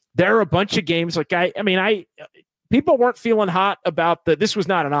 there are a bunch of games like people weren't feeling hot about this was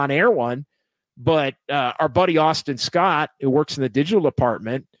not an on-air one, but our buddy Austin Scott, who works in the digital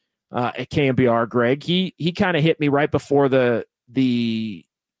department at KNBR, Greg, he kind of hit me right before the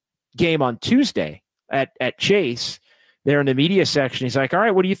game on Tuesday at Chase there in the media section. He's like, all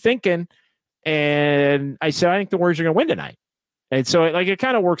right, what are you thinking? And I said, I think the Warriors are going to win tonight. And so it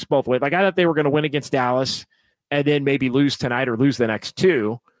kind of works both ways. Like, I thought they were going to win against Dallas and then maybe lose tonight or lose the next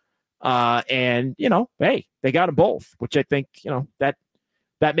two. And, hey, they got them both, which I think,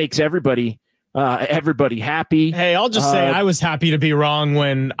 that makes everybody happy. Hey, I'll just say I was happy to be wrong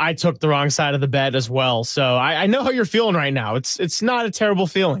when I took the wrong side of the bet as well. So I know how you're feeling right now. It's not a terrible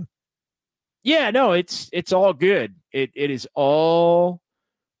feeling. Yeah, no, it's all good. It is all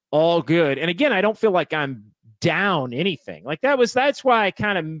good. And again, I don't feel like I'm down anything. Like that's why I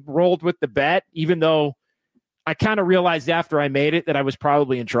kind of rolled with the bet, even though I kind of realized after I made it that I was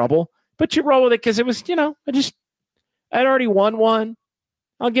probably in trouble. But you roll with it because it was, I'd already won one.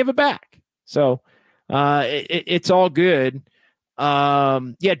 I'll give it back. So it's all good.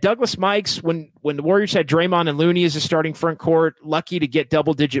 Douglas Mikes, when the Warriors had Draymond and Looney as a starting front court, lucky to get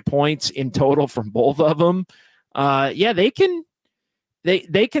double-digit points in total from both of them. They can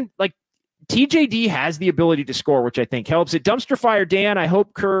like TJD has the ability to score, which I think helps it. Dumpster Fire Dan, I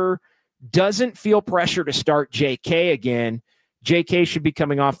hope Kerr doesn't feel pressure to start JK again. JK should be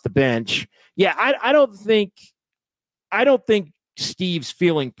coming off the bench. Yeah, I don't think Steve's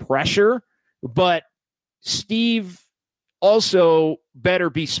feeling pressure, but Steve also better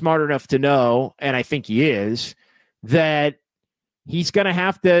be smart enough to know, and I think he is, that he's going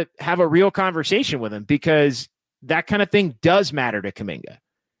to have a real conversation with him, because that kind of thing does matter to Kuminga.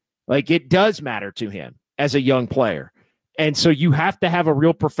 Like, it does matter to him as a young player. And so you have to have a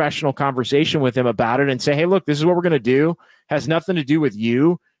real professional conversation with him about it and say, hey, look, this is what we're going to do. Has nothing to do with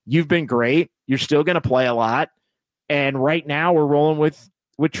you. You've been great. You're still going to play a lot. And right now we're rolling with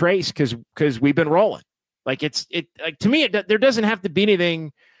Trace because we've been rolling. Like, to me, there doesn't have to be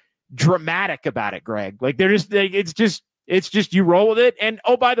anything dramatic about it, Greg. Like, it's just you roll with it. And,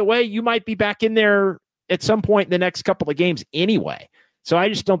 oh, by the way, you might be back in there at some point in the next couple of games anyway. So I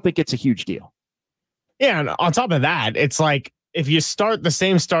just don't think it's a huge deal. Yeah, and on top of that, it's like, if you start the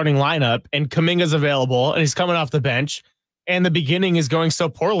same starting lineup and Kuminga's available and he's coming off the bench and the beginning is going so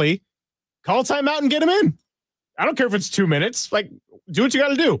poorly, call timeout and get him in. I don't care if it's 2 minutes. Like, do what you got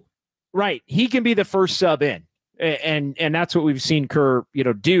to do. Right. He can be the first sub in. And that's what we've seen Kerr,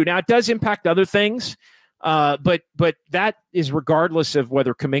 do. Now, it does impact other things, but that is regardless of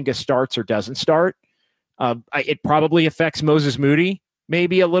whether Kuminga starts or doesn't start. It probably affects Moses Moody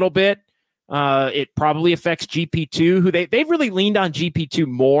maybe a little bit. It probably affects GP2, who they've really leaned on GP2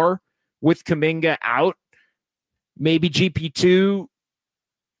 more with Kuminga out. Maybe GP2,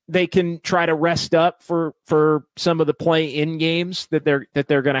 they can try to rest up for some of the play-in games that they're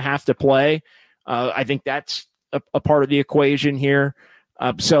going to have to play. I think that's a part of the equation here.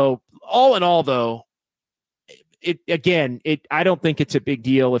 So all in all, though, I don't think it's a big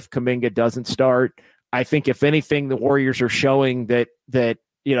deal if Kuminga doesn't start. I think if anything, the Warriors are showing that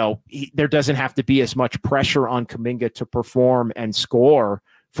there doesn't have to be as much pressure on Kuminga to perform and score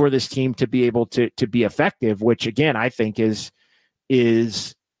for this team to be able to be effective, which again, I think is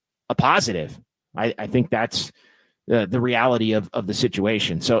a positive. I think that's the reality of the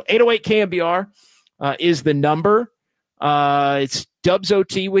situation. So 808 KNBR is the number. It's Dubs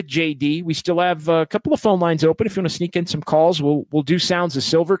OT with JD. We still have a couple of phone lines open. If you want to sneak in some calls, we'll do Sounds of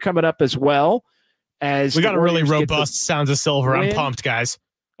Silver coming up as well. As we got a really robust Sounds of Silver. I'm pumped, guys.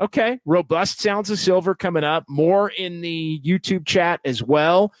 Okay. Robust Sounds of Silver coming up. More in the YouTube chat as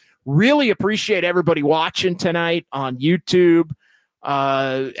well. Really appreciate everybody watching tonight on YouTube.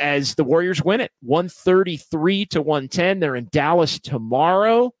 as the Warriors win it 133-110. They're in Dallas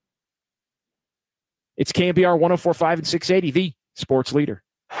tomorrow. It's KNBR 104.5 and 680, the sports leader.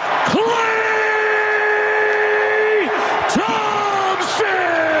 Klay Thompson!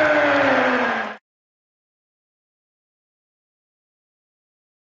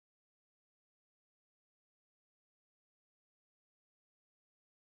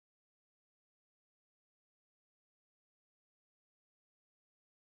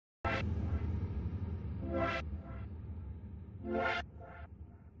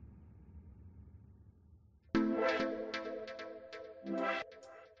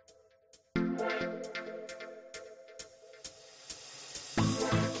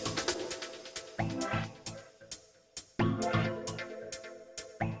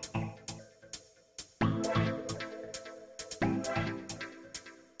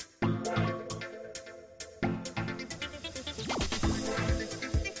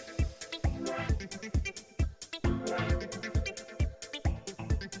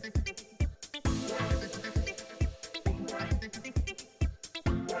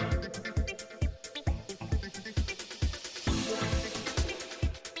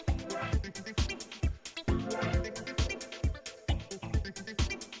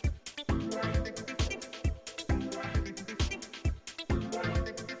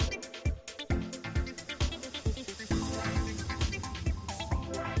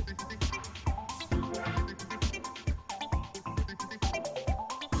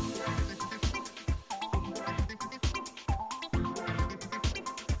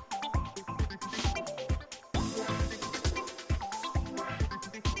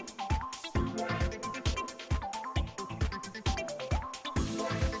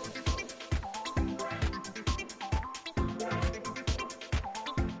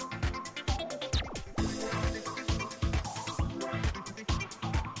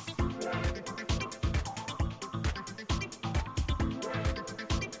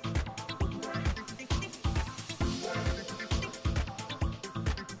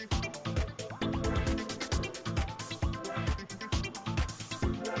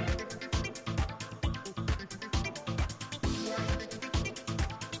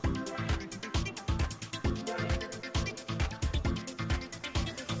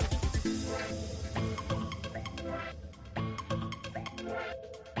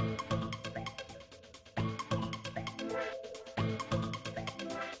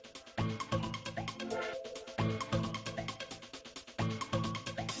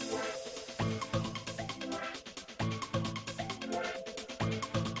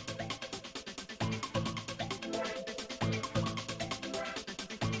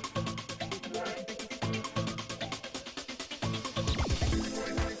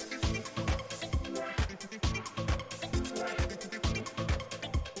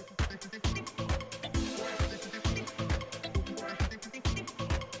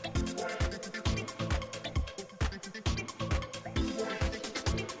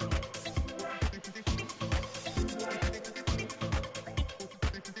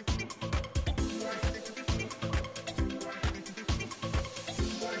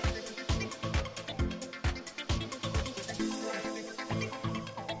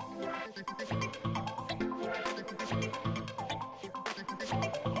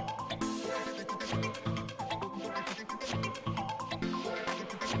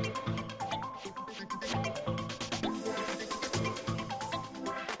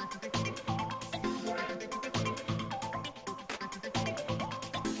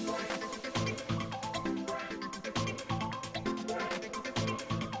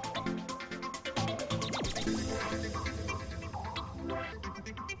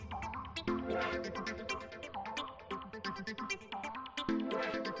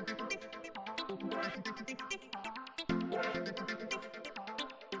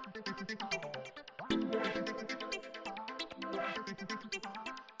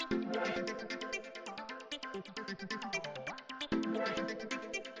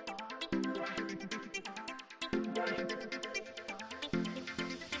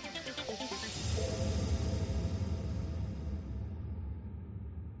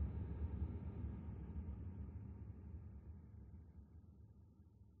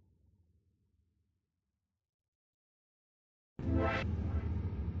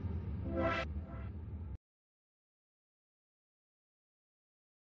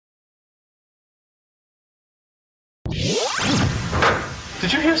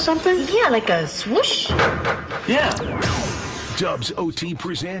 Did you hear something? Yeah, like a swoosh. Yeah. Dubs OT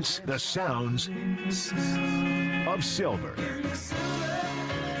presents the sounds of silver.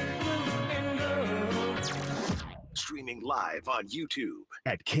 Streaming Streaming live on YouTube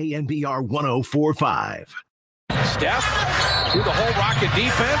at KNBR 1045. Steph through the whole Rocket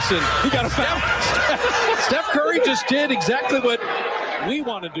defense, and he got a foul. Steph Curry just did exactly what we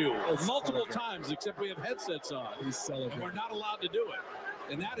want to do multiple times, except we have headsets on. And we're not allowed to do it.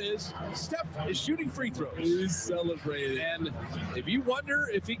 And that is, Steph is shooting free throws. He's celebrating. And if you wonder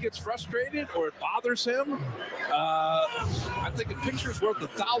if he gets frustrated or it bothers him, I think a picture's worth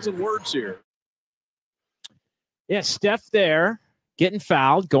 1,000 words here. Yeah, Steph there, getting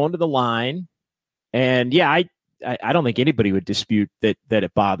fouled, going to the line. And yeah, I don't think anybody would dispute that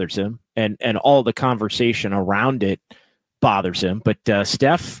it bothers him, and all the conversation around it bothers him. But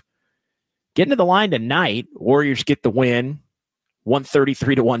Steph getting to the line tonight, Warriors get the win,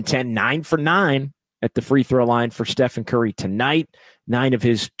 133 to 110, 9 for 9 at the free throw line for Stephen Curry tonight. 9 of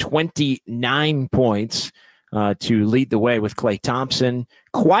his 29 points to lead the way with Klay Thompson.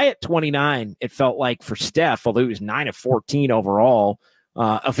 Quiet 29, it felt like, for Steph, although he was 9 of 14 overall.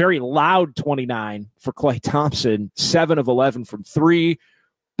 A very loud 29 for Klay Thompson, 7 of 11 from 3.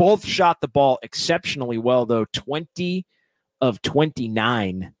 Both shot the ball exceptionally well, though. 20 of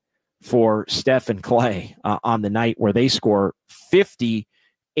 29 for Steph and Klay on the night, where they score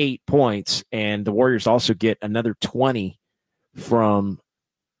 58 points. And the Warriors also get another 20 from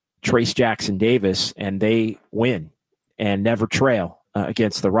Trace Jackson Davis, and they win and never trail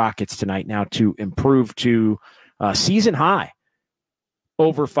against the Rockets tonight, now to improve to season high.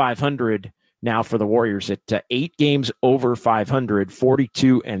 Over 500 now for the Warriors at 8 games over 500,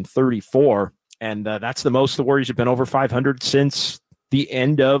 42 and 34. And that's the most the Warriors have been over 500 since the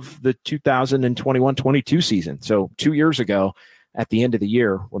end of the 2021-22 season. So 2 years ago at the end of the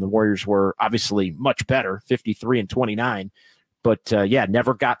year, when the Warriors were obviously much better, 53 and 29. But yeah,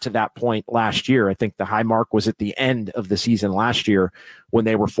 never got to that point last year. I think the high mark was at the end of the season last year when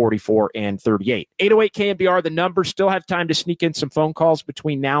they were 44 and 38. 808 KNBR, the number. Still have time to sneak in some phone calls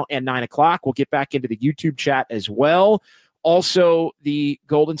between now and 9 o'clock. We'll get back into the YouTube chat as well. Also, the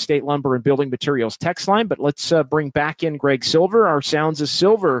Golden State Lumber and Building Materials text line. But let's bring back in Greg Silver, our Sounds of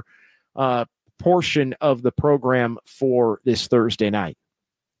Silver portion of the program for this Thursday night.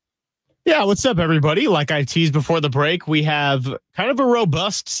 Yeah, what's up, everybody? Like I teased before the break, we have kind of a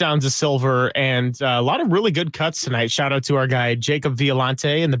robust Sounds of Silver and a lot of really good cuts tonight. Shout out to our guy, Jacob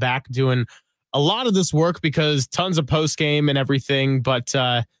Violante, in the back doing a lot of this work because tons of post-game and everything. But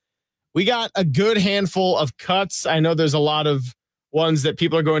we got a good handful of cuts. I know there's a lot of ones that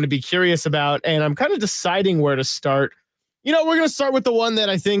people are going to be curious about, and I'm kind of deciding where to start. You know, we're going to start with the one that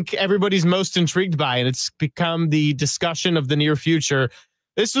I think everybody's most intrigued by, and it's become the discussion of the near future.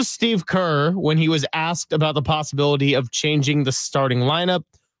 This was Steve Kerr when he was asked about the possibility of changing the starting lineup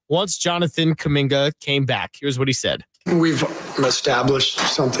once Jonathan Kuminga came back. Here's what he said. We've established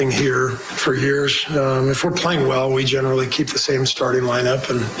something here for years. If we're playing well, we generally keep the same starting lineup.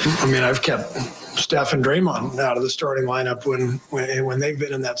 And I mean, I've kept Steph and Draymond out of the starting lineup when they've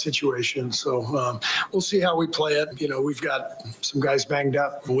been in that situation. So we'll see how we play it. You know, we've got some guys banged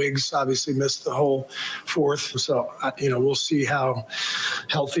up. Wiggs obviously missed the whole fourth. So, you know, we'll see how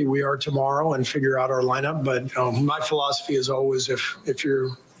healthy we are tomorrow and figure out our lineup. But my philosophy is always if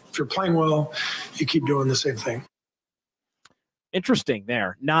you're playing well, you keep doing the same thing. Interesting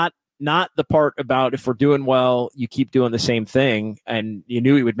there. Not the part about if we're doing well, you keep doing the same thing. And you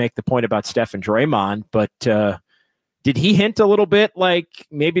knew he would make the point about Steph and Draymond, but did he hint a little bit like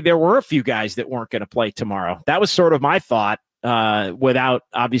maybe there were a few guys that weren't going to play tomorrow? That was sort of my thought without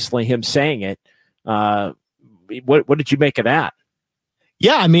obviously him saying it. What did you make of that?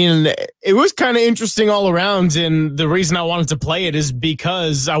 Yeah, I mean, it was kind of interesting all around, and the reason I wanted to play it is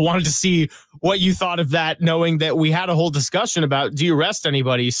because I wanted to see what you thought of that, knowing that we had a whole discussion about, do you rest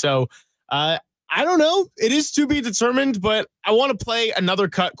anybody? So I don't know. It is to be determined, but I want to play another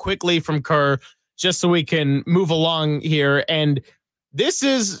cut quickly from Kerr just so we can move along here. And this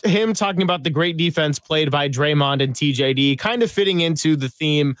is him talking about the great defense played by Draymond and TJD, kind of fitting into the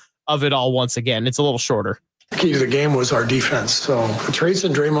theme of it all once again. It's a little shorter. The key to the game was our defense. So Trace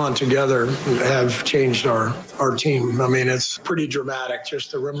and Draymond together have changed our team. I mean, it's pretty dramatic.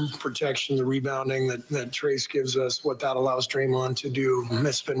 Just the rim protection, the rebounding that Trace gives us, what that allows Draymond to do.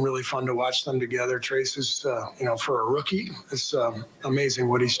 It's been really fun to watch them together. Trace is, for a rookie, it's amazing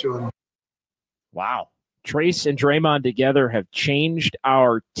what he's doing. Wow. Trace and Draymond together have changed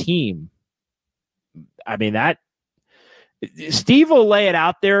our team. I mean, that Steve will lay it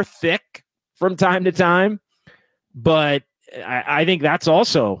out there thick from time to time. But I think that's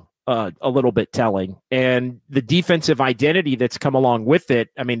also a little bit telling. And the defensive identity that's come along with it,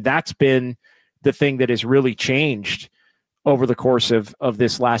 I mean, that's been the thing that has really changed over the course of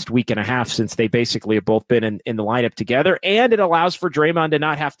this last week and a half, since they basically have both been in the lineup together. And it allows for Draymond to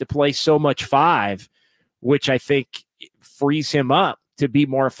not have to play so much 5, which I think frees him up to be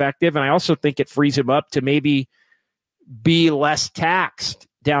more effective. And I also think it frees him up to maybe be less taxed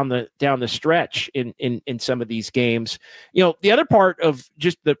down the stretch in some of these games. The other part of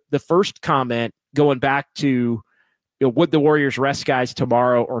just the first comment, going back to, would the Warriors rest guys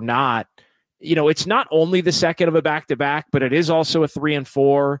tomorrow or not? It's not only the second of a back-to-back, but it is also a 3 and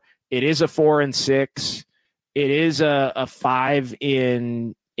 4. It is a 4 and 6. It is a 5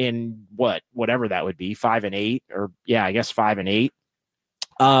 in whatever that would be, 5 and 8, or I guess 5 and 8.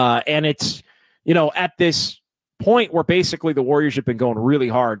 And it's, at this point where basically the Warriors have been going really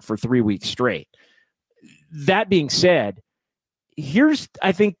hard for 3 weeks straight. That being said, here's,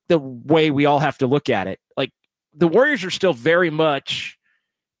 I think, the way we all have to look at it. Like, the Warriors are still very much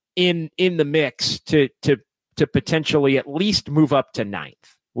in the mix to potentially at least move up to 9th.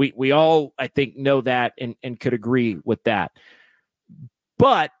 We all, I think, know that and could agree with that.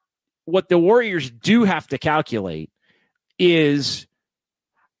 But what the Warriors do have to calculate is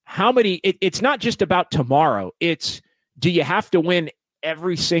how many, it's not just about tomorrow. It's, do you have to win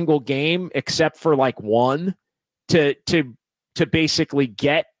every single game except for like one to basically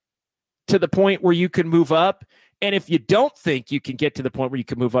get to the point where you can move up? And if you don't think you can get to the point where you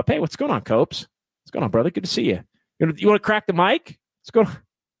can move up, hey, what's going on, Copes? What's going on, brother? Good to see you. You want to crack the mic? What's going on?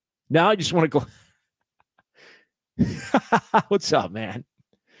 No, I just want to go. What's up, man?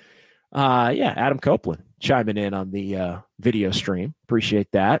 Adam Copeland chiming in on the video stream.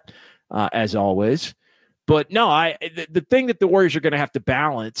 Appreciate that, as always. But no, the thing that the Warriors are going to have to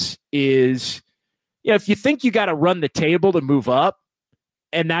balance is, if you think you got to run the table to move up,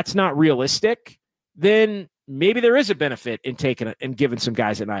 and that's not realistic, then maybe there is a benefit in taking and giving some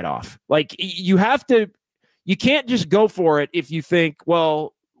guys a night off. Like, you can't just go for it if you think,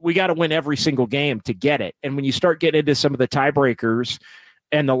 well, we got to win every single game to get it. And when you start getting into some of the tiebreakers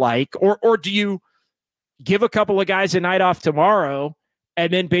and the like, or do you give a couple of guys a night off tomorrow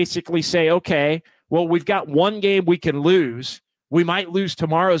and then basically say, okay, well, we've got one game we can lose. We might lose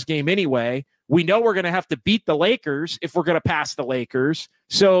tomorrow's game anyway. We know we're going to have to beat the Lakers if we're going to pass the Lakers.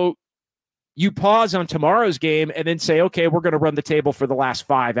 So you pause on tomorrow's game and then say, okay, we're going to run the table for the last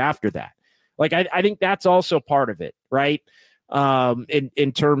 5 after that. Like, I think that's also part of it, right?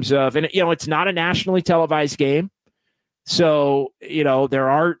 In terms of, and it's not a nationally televised game. So,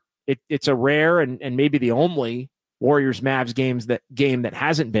 it's a rare and maybe the only Warriors Mavs game that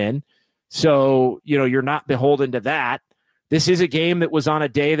hasn't been. So, you're not beholden to that. This is a game that was on a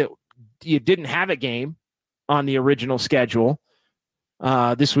day that you didn't have a game on the original schedule.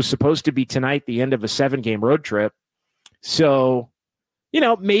 This was supposed to be tonight, the end of a 7-game road trip. So,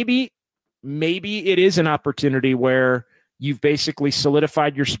 maybe it is an opportunity where you've basically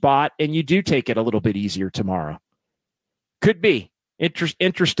solidified your spot and you do take it a little bit easier tomorrow. Could be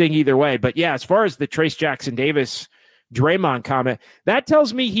interesting either way. But yeah, as far as the Trace Jackson Davis Draymond comment, that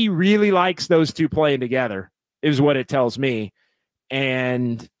tells me he really likes those two playing together, is what it tells me.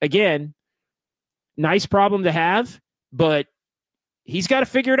 And again, nice problem to have, but he's got to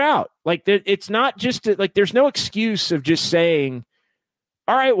figure it out. Like, it's not just like, there's no excuse of just saying,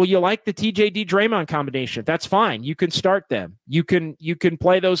 all right, well, you like the TJD Draymond combination. That's fine. You can start them. You can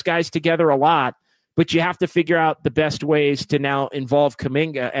play those guys together a lot, but you have to figure out the best ways to now involve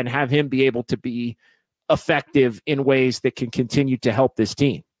Kuminga and have him be able to be effective in ways that can continue to help this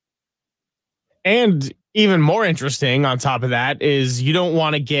team. And even more interesting on top of that is, you don't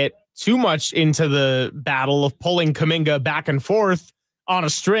want to get too much into the battle of pulling Kuminga back and forth on a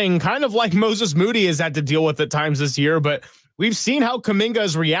string, kind of like Moses Moody has had to deal with at times this year. But we've seen how Kuminga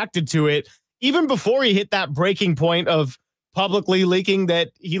has reacted to it even before he hit that breaking point of publicly leaking that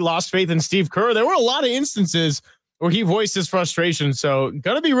he lost faith in Steve Kerr. There were a lot of instances where he voiced his frustration. So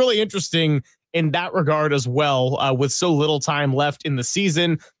going to be really interesting in that regard as well, with so little time left in the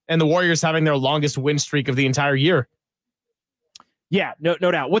season and the Warriors having their longest win streak of the entire year. Yeah, no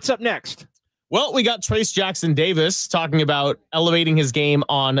doubt. What's up next? Well, we got Trace Jackson Davis talking about elevating his game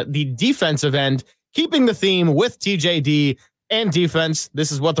on the defensive end, keeping the theme with TJD and defense.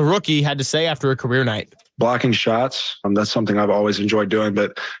 This is what the rookie had to say after a career night. Blocking shots, that's something I've always enjoyed doing.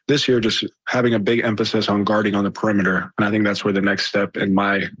 But this year, just having a big emphasis on guarding on the perimeter. And I think that's where the next step in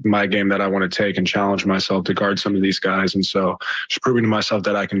my game that I want to take and challenge myself to guard some of these guys. And so just proving to myself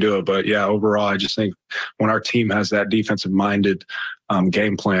that I can do it. But yeah, overall, I just think when our team has that defensive-minded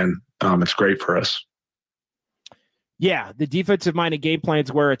game plan, it's great for us. Yeah, the defensive-minded game plan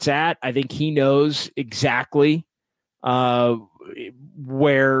is where it's at. I think he knows exactly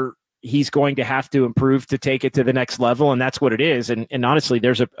where he's going to have to improve to take it to the next level, and that's what it is. And honestly,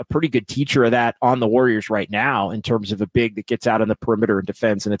 there's a pretty good teacher of that on the Warriors right now in terms of a big that gets out on the perimeter and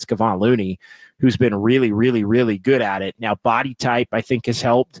defense, and it's Kevon Looney, who's been really, really, really good at it. Now, body type, I think, has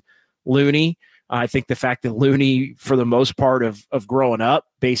helped Looney. I think the fact that Looney, for the most part of growing up,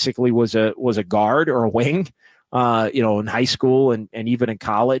 basically was a guard or a wing, in high school and even in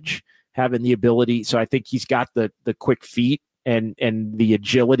college, having the ability. So I think he's got the quick feet and the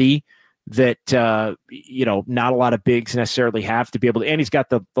agility that not a lot of bigs necessarily have to be able to. And he's got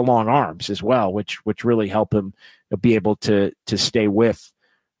the long arms as well, which really help him be able to stay with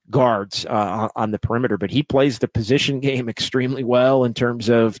guards on the perimeter. But he plays the position game extremely well in terms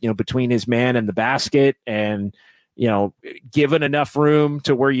of between his man and the basket, and given enough room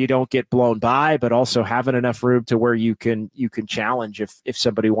to where you don't get blown by, but also having enough room to where you can challenge if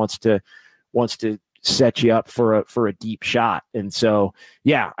somebody wants to set you up for a deep shot. And so,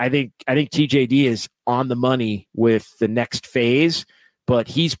 yeah, I think TJD is on the money with the next phase, but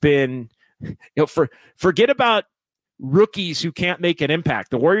he's been, forget about rookies who can't make an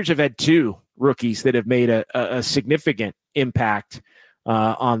impact. The Warriors have had 2 rookies that have made a significant impact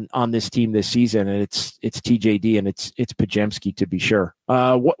on this team this season, and it's TJD and it's Podziemski, to be sure.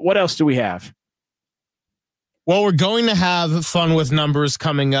 What else do we have? Well, we're going to have fun with numbers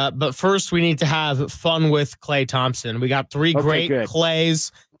coming up, but first we need to have fun with Klay Thompson. We got 3 great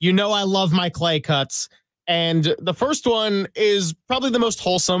Klays. I love my Klay cuts, and the first one is probably the most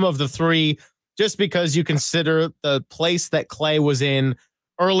wholesome of the 3, just because you consider the place that Klay was in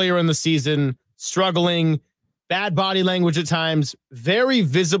earlier in the season, struggling, bad body language at times, very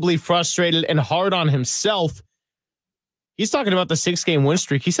visibly frustrated and hard on himself. He's talking about the 6-game win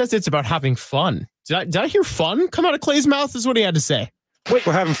streak. He says it's about having fun. Did I hear fun come out of Klay's mouth? Is what he had to say. We're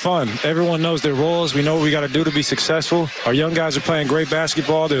having fun. Everyone knows their roles. We know what we got to do to be successful. Our young guys are playing great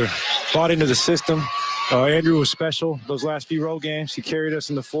basketball. They're bought into the system. Andrew was special those last few road games. He carried us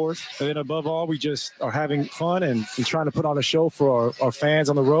in the 4th. And then above all, we just are having fun and trying to put on a show for our fans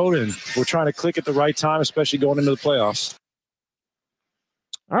on the road. And we're trying to click at the right time, especially going into the playoffs.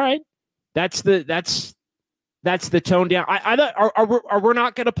 All right. That's the tone down. I thought, are we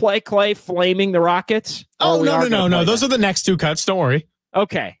not going to play Klay flaming the Rockets? Oh, no. Those are the next 2 cuts. Don't worry.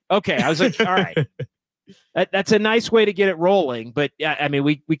 Okay. I was like, all right. That's a nice way to get it rolling. But I mean,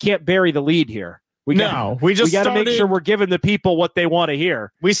 we can't bury the lead here. We got to make sure we're giving the people what they want to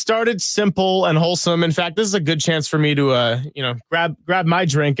hear. We started simple and wholesome. In fact, this is a good chance for me to grab my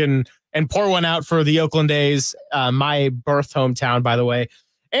drink and pour one out for the Oakland A's, my birth hometown, by the way,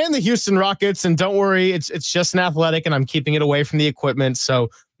 and the Houston Rockets. And don't worry, it's just an athletic, and I'm keeping it away from the equipment. So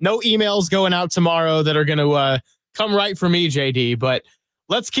no emails going out tomorrow that are going to come right for me, JD. But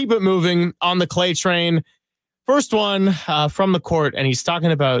let's keep it moving on the Klay train. First one from the court, and he's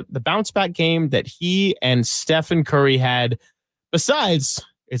talking about the bounce back game that he and Stephen Curry had. Besides,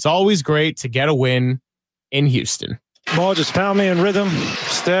 it's always great to get a win in Houston. Ball just found me in rhythm.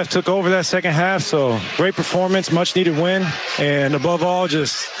 Steph took over that second half, so great performance, much needed win. And above all, it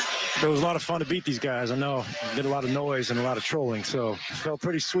was a lot of fun to beat these guys. I know did a lot of noise and a lot of trolling, so it felt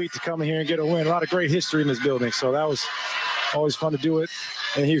pretty sweet to come in here and get a win. A lot of great history in this building, so that was always fun to do it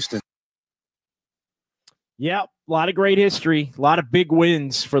in Houston. Yeah, a lot of great history, a lot of big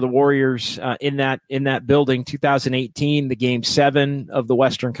wins for the Warriors in that building. 2018, the Game 7 of the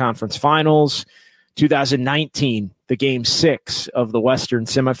Western Conference Finals. 2019, the Game 6 of the Western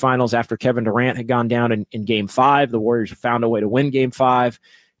semifinals after Kevin Durant had gone down in Game 5. The Warriors found a way to win Game 5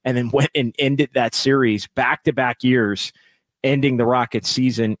 and then went and ended that series back-to-back years, ending the Rockets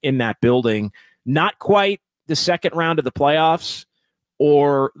season in that building. Not quite the second round of the playoffs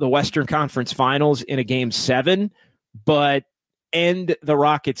or the Western Conference Finals in a Game 7, but end the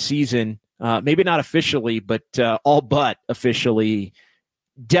Rockets season, maybe not officially, but all but officially.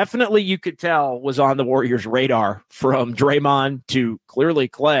 Definitely you could tell was on the Warriors' radar, from Draymond to clearly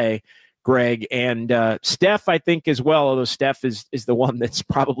Klay, Greg, and Steph, I think, as well, although Steph is the one that's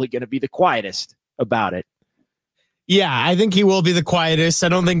probably going to be the quietest about it. Yeah, I think he will be the quietest. I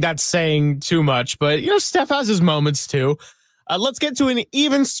don't think that's saying too much, but Steph has his moments too. Let's get to an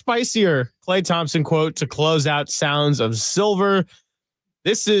even spicier Klay Thompson quote to close out Sounds of Silver.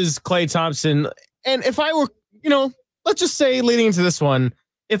 This is Klay Thompson. And if I were, let's just say leading into this one,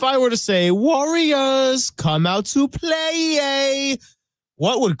 if I were to say, Warriors, come out to play,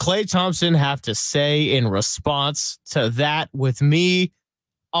 what would Klay Thompson have to say in response to that, with me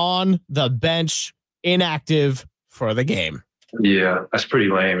on the bench, inactive for the game? Yeah, that's pretty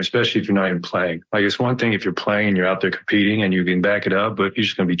lame, especially if you're not even playing. Like, it's one thing if you're playing and you're out there competing and you can back it up, but if you're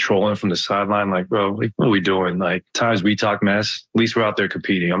just going to be trolling from the sideline, like, bro, like, what are we doing? Like, times we talk mess, at least we're out there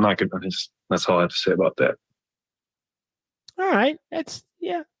competing. I'm not going to just, that's all I have to say about that. All right. That's,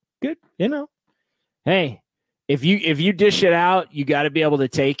 yeah, good. You know, hey, if you dish it out, you got to be able to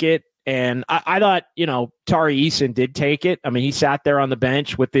take it. And I thought, you know, Tari Eason did take it. I mean, he sat there on the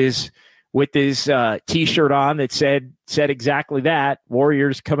bench with his T-shirt on that said exactly that.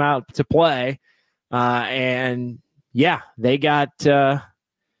 Warriors come out to play, and yeah, they got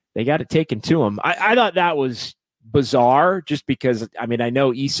it taken to them. I thought that was bizarre, just because I mean I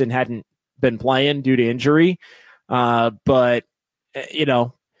know Eason hadn't been playing due to injury, but you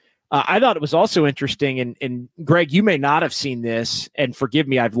know. I thought it was also interesting, and Greg, you may not have seen this, and forgive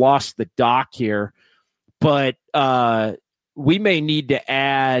me, I've lost the doc here, but we may need to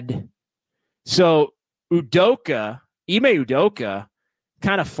add. So Ime Udoka,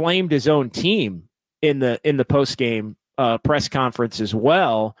 kind of flamed his own team in the post game press conference as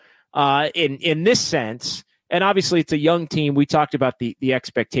well. In this sense, and obviously it's a young team. We talked about the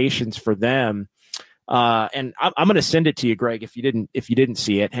expectations for them. And I'm going to send it to you, Greg, if you didn't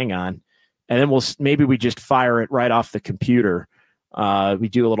see it. Hang on, and then maybe we just fire it right off the computer. We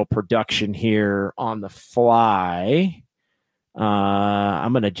do a little production here on the fly.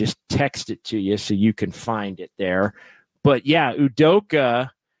 I'm going to just text it to you so you can find it there. But yeah, Udoka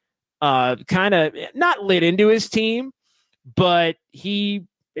kind of not lit into his team, but he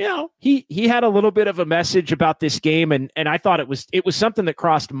had a little bit of a message about this game, and I thought it was something that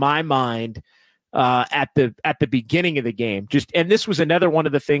crossed my mind at the beginning of the game. And this was another one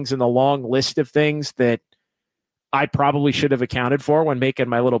of the things in the long list of things that I probably should have accounted for when making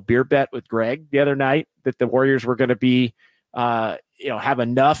my little beer bet with Greg the other night, that the Warriors were going to be, have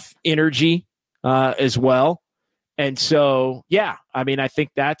enough energy as well. And so, yeah, I mean, I think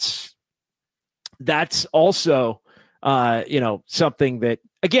that's also, something that,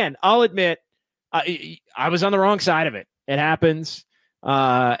 again, I'll admit I was on the wrong side of it. It happens.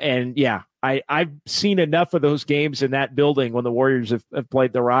 And yeah, I've seen enough of those games in that building when the Warriors have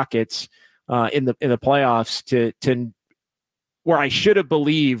played the Rockets in the playoffs to where I should have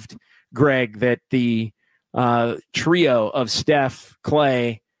believed, Greg, that the trio of Steph,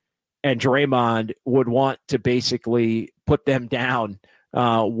 Clay, and Draymond would want to basically put them down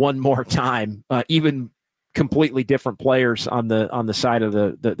one more time, even completely different players on the side of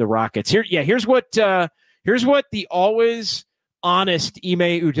the Rockets. Here's what the always honest Ime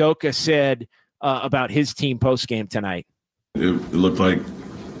Udoka said about his team post game tonight. It looked like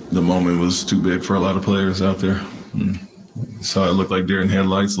the moment was too big for a lot of players out there. So it looked like deer in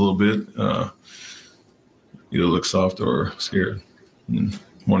headlights a little bit. Either look soft or scared,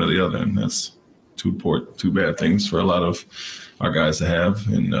 one or the other, and that's two bad things for a lot of our guys to have,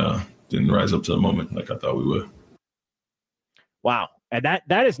 and didn't rise up to the moment like I thought we would. Wow. And that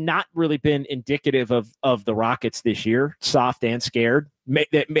has not really been indicative of the Rockets this year, soft and scared.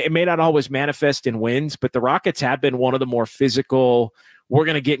 It may not always manifest in wins, but the Rockets have been one of the more physical. We're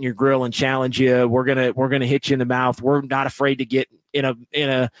going to get in your grill and challenge you. We're gonna hit you in the mouth. We're not afraid to get in a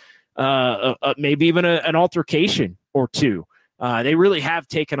maybe even an altercation or two. They really have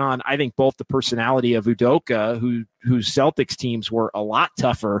taken on, I think, both the personality of Udoka, whose Celtics teams were a lot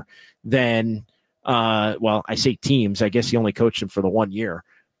tougher than. Well, I say teams. I guess he only coached them for the 1 year,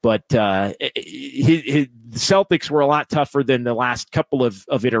 but the Celtics were a lot tougher than the last couple of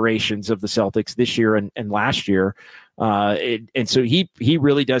iterations of the Celtics this year and last year. And so he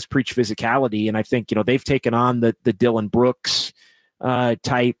really does preach physicality, and I think they've taken on the Dylan Brooks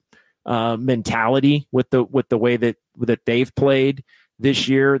type mentality with the way that they've played this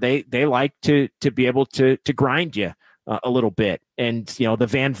year. They like to be able to grind you a little bit, and the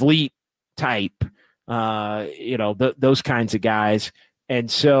Van Vliet type, those kinds of guys.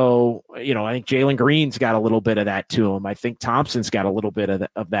 And so, I think Jalen Green's got a little bit of that to him. I think Thompson's got a little bit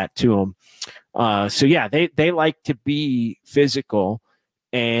of that to him. So yeah, they like to be physical,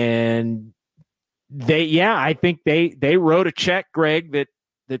 and I think they wrote a check, Greg,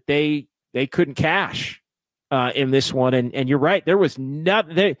 that they couldn't cash in this one. And you're right. There was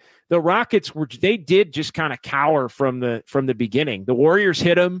nothing. The Rockets did just kind of cower from the beginning. The Warriors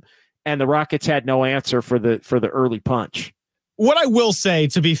hit them, and the Rockets had no answer for the early punch. What I will say,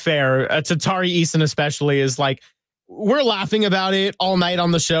 to be fair, to Tari Eason especially, is like, we're laughing about it all night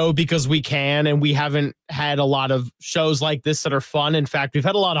on the show because we can, and we haven't had a lot of shows like this that are fun. In fact, we've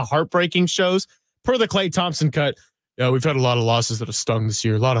had a lot of heartbreaking shows. Per the Klay Thompson cut, yeah, we've had a lot of losses that have stung this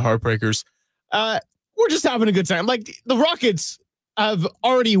year, a lot of heartbreakers. We're just having a good time. Like, the Rockets have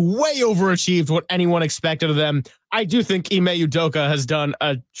already way overachieved what anyone expected of them. I do think Ime Udoka has done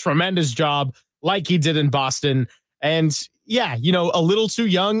a tremendous job like he did in Boston. And yeah, a little too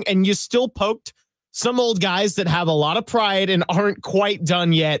young, and you still poked some old guys that have a lot of pride and aren't quite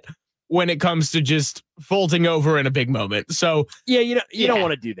done yet when it comes to just folding over in a big moment. So yeah, you don't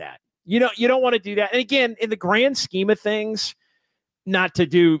want to do that. You don't want to do that. And again, in the grand scheme of things, not to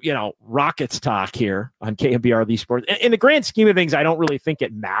do, Rockets talk here on KNBR These Sports. In the grand scheme of things, I don't really think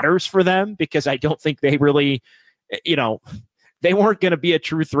it matters for them, because I don't think they really, they weren't going to be a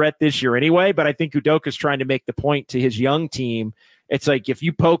true threat this year anyway. But I think Udoka's trying to make the point to his young team. It's like, if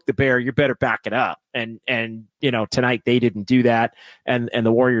you poke the bear, you better back it up. And tonight they didn't do that. And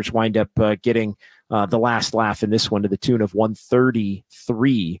the Warriors wind up getting the last laugh in this one to the tune of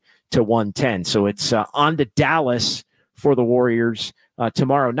 133-110. So it's on to Dallas for the Warriors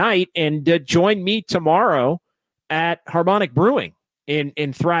tomorrow night. And join me tomorrow at Harmonic Brewing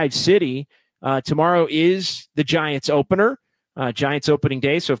in Thrive City. Tomorrow is the Giants opener, Giants opening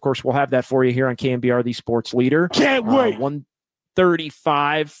day. So, of course, we'll have that for you here on KNBR, the sports leader. Can't wait.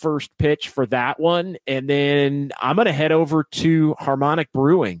 1:35 first pitch for that one. And then I'm going to head over to Harmonic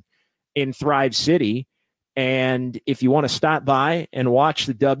Brewing in Thrive City. And if you want to stop by and watch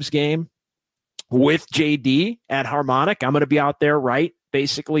the Dubs game with JD at Harmonic, I'm going to be out there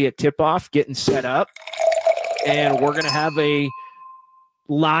basically at tip-off, getting set up. And we're going to have a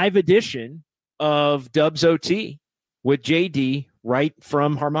live edition of Dubs OT with JD right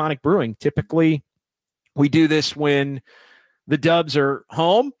from Harmonic Brewing. Typically, we do this when the Dubs are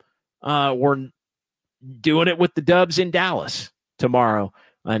home. We're doing it with the Dubs in Dallas tomorrow.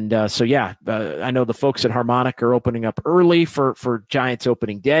 And I know the folks at Harmonic are opening up early for Giants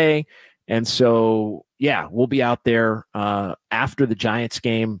opening day. And so, we'll be out there after the Giants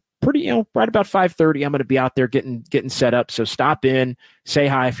game, right about 5:30. I'm going to be out there getting set up. So stop in, say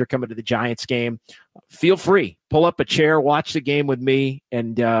hi if you're coming to the Giants game. Feel free, pull up a chair, watch the game with me,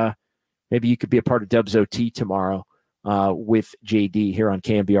 and maybe you could be a part of Dubs OT tomorrow with JD here on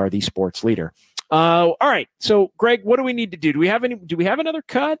KNBR, the sports leader. All right. So, Greg, what do we need to do? Do we have another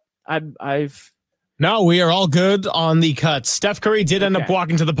cut? No, we are all good on the cuts. Steph Curry did end up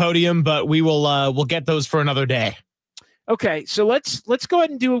walking to the podium, but we'll get those for another day. Okay, so let's go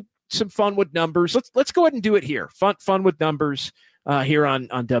ahead and do some fun with numbers. Let's go ahead and do it here. Fun with numbers here on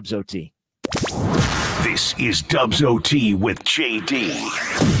Dubs OT. This is Dubs OT with JD.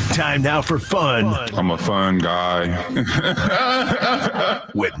 Time now for fun. I'm a fun guy.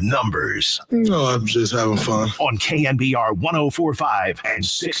 With numbers. No, I'm just having fun. On KNBR 104.5 and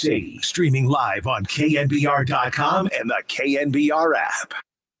 680. Streaming live on KNBR.com and the KNBR app.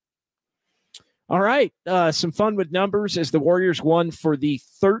 All right. Some fun with numbers as the Warriors won for the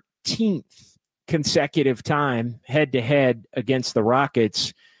 13th consecutive time head-to-head against the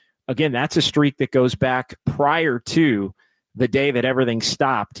Rockets. Again, that's a streak that goes back prior to the day that everything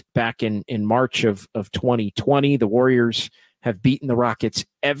stopped back in March of 2020. The Warriors have beaten the Rockets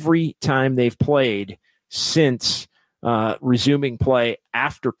every time they've played since resuming play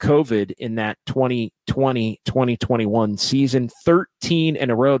after COVID in that 2020-2021 season. 13 in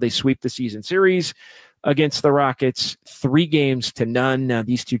a row. They sweep the season series against the Rockets, 3-0. Now,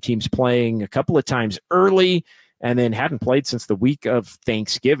 these two teams playing a couple of times early and then hadn't played since the week of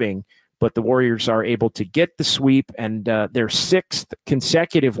Thanksgiving. But the Warriors are able to get the sweep and their 6th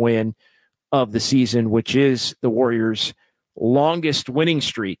consecutive win of the season, which is the Warriors' longest winning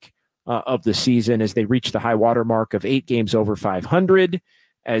streak of the season, as they reach the high water mark of 8 games over 500,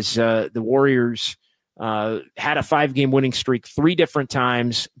 as the Warriors had a 5-game winning streak 3 different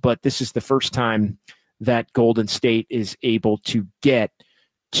times, but this is the first time that Golden State is able to get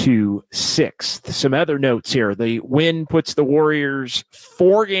to 6th. Some other notes here. The win puts the Warriors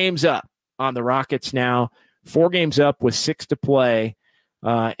 4 games up on the Rockets now, 4 games up with 6 to play,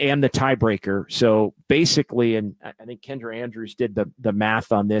 and the tiebreaker. So basically, and I think Kendra Andrews did the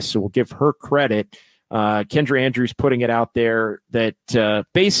math on this, so we'll give her credit. Kendra Andrews putting it out there that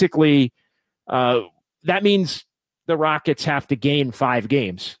basically that means the Rockets have to gain 5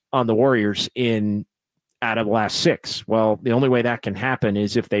 games on the Warriors out of the last 6. Well, the only way that can happen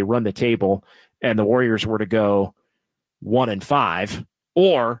is if they run the table and the Warriors were to go 1-5,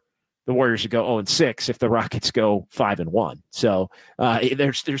 or the Warriors would go 0-6 if the Rockets go 5-1. So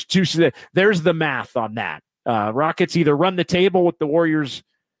there's the math on that. Rockets either run the table with the Warriors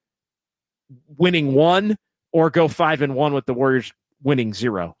winning 1 or go 5-1 with the Warriors winning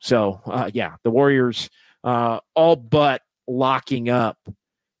 0. So the Warriors all but locking up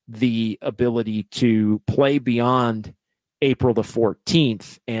the ability to play beyond April the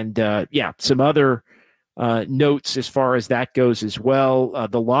 14th. And some other notes as far as that goes as well.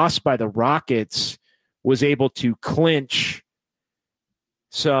 The loss by the Rockets was able to clinch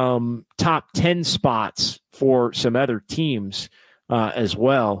some top 10 spots for some other teams as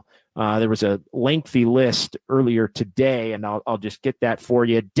well. There was a lengthy list earlier today, and I'll just get that for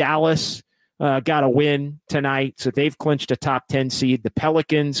you. Dallas got a win tonight, so they've clinched a top 10 seed. The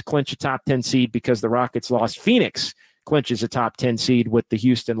Pelicans clinch a top 10 seed because the Rockets lost. Phoenix clinches a top 10 seed with the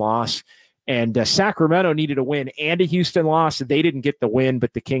Houston loss. And Sacramento needed a win and a Houston loss. They didn't get the win,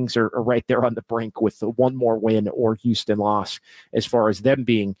 but the Kings are right there on the brink with the one more win or Houston loss as far as them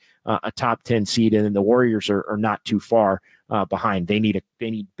being a top 10 seed. And then the Warriors are not too far behind. They need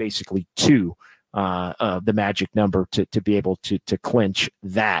basically 2, the magic number to be able to clinch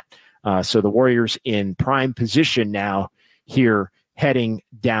that. So the Warriors in prime position now here heading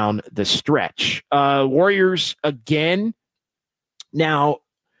down the stretch. Warriors again now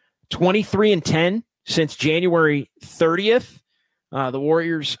 23-10 since January 30th. The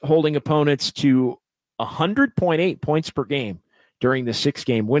Warriors holding opponents to 100.8 points per game during the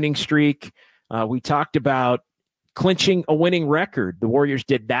 6-game winning streak. We talked about clinching a winning record. The Warriors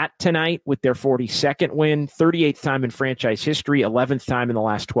did that tonight with their 42nd win, 38th time in franchise history, 11th time in the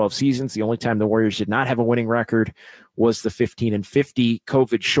last 12 seasons. The only time the Warriors did not have a winning record was the 15-50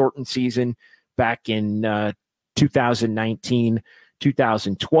 COVID-shortened season back in 2019.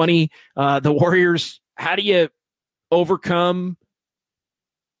 2020. The Warriors, how do you overcome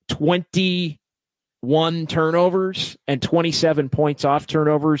 21 turnovers and 27 points off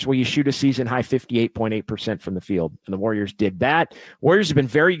turnovers? Well, you shoot a season high 58.8% from the field. And the Warriors did that. Warriors have been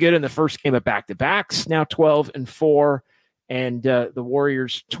very good in the first game of back-to-backs, now 12-4. And the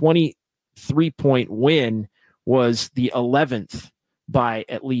Warriors' 23-point win was the 11th by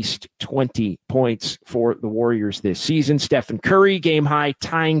at least 20 points for the Warriors this season. Stephen Curry, game high,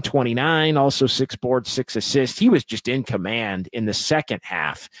 tying 29, also 6 boards, 6 assists. He was just in command in the second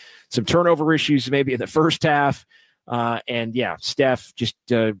half. Some turnover issues maybe in the first half. And yeah, Steph just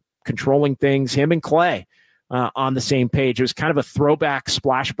controlling things. Him and Clay on the same page. It was kind of a throwback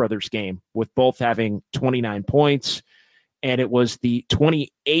Splash Brothers game with both having 29 points. And it was the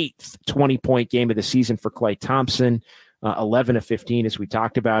 28th 20-point game of the season for Klay Thompson. 11 of 15, as we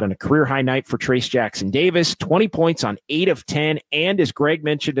talked about, and a career-high night for Trace Jackson Davis, 20 points on 8 of 10, and as Greg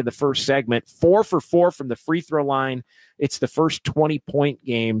mentioned in the first segment, 4 for 4 from the free throw line. It's the first 20-point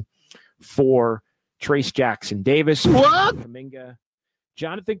game for Trace Jackson Davis. What?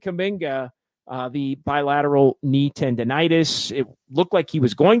 Jonathan Kuminga, the bilateral knee tendonitis. It looked like he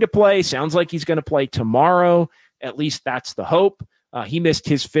was going to play. Sounds like he's going to play tomorrow. At least that's the hope. He missed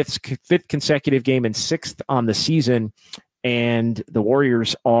his fifth consecutive game and 6th on the season, and the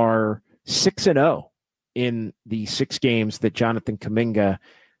Warriors are 6-0 in the 6 games that Jonathan Kuminga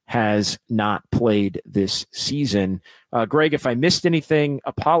has not played this season. Greg, if I missed anything,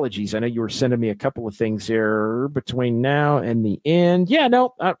 apologies. I know you were sending me a couple of things there between now and the end. Yeah,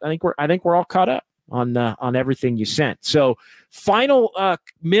 no, I think we're all caught up on everything you sent. So, final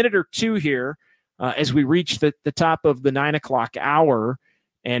minute or two here. As we reach the top of the 9 o'clock hour,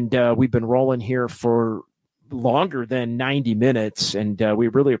 and we've been rolling here for longer than 90 minutes, and we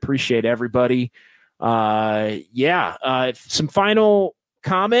really appreciate everybody. Some final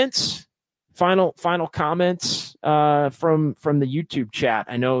comments. Final comments from the YouTube chat.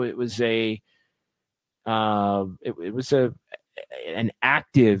 I know it was an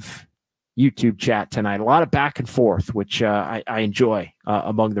active YouTube chat tonight. A lot of back and forth, which I enjoy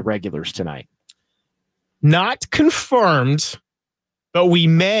among the regulars tonight. Not confirmed, but we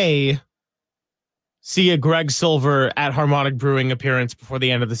may see a Greg Silver at Harmonic Brewing appearance before the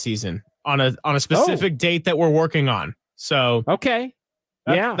end of the season on a specific date that we're working on. So okay,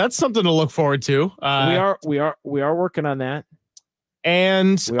 that's something to look forward to. We are working on that.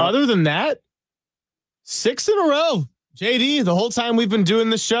 And other than that, 6 in a row, JD. The whole time we've been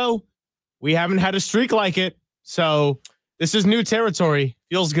doing the show, we haven't had a streak like it. So this is new territory.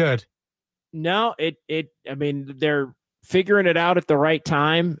 Feels good. No, I mean, they're figuring it out at the right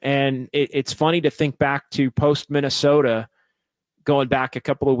time. And it's funny to think back to post Minnesota, going back a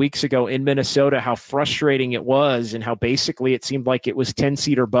couple of weeks ago in Minnesota, how frustrating it was and how basically it seemed like it was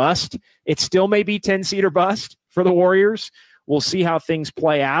 10-seed or bust. It still may be 10-seed or bust for the Warriors. We'll see how things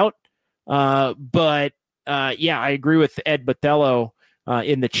play out. But I agree with Ed Bathello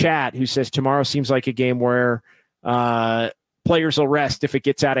in the chat, who says tomorrow seems like a game where players will rest if it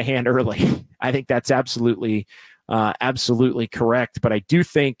gets out of hand early. I think that's absolutely correct. But I do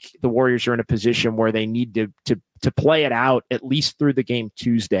think the Warriors are in a position where they need to play it out at least through the game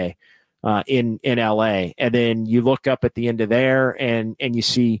Tuesday in LA. And then you look up at the end of there and you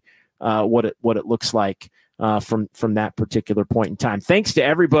see what it looks like from that particular point in time. Thanks to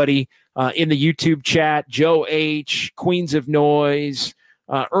everybody in the YouTube chat, Joe H, Queens of Noise,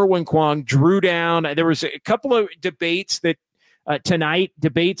 Erwin Kwong, Drew Down. There was a couple of debates that tonight,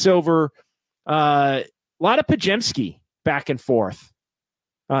 debates over a lot of Pajemski back and forth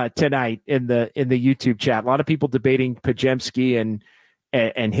tonight in the YouTube chat. A lot of people debating Pajemski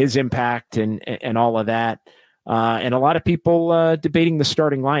and his impact and all of that. And a lot of people debating the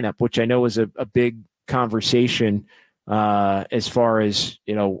starting lineup, which I know is a big conversation as far as,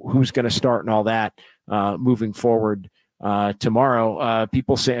 who's going to start and all that moving forward tomorrow.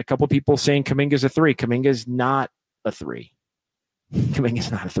 A couple people saying Kuminga's a 3. Kuminga's not a 3. Kuminga's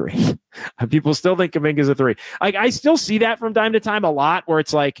not a 3. People still think Kuminga's a 3. I still see that from time to time a lot, where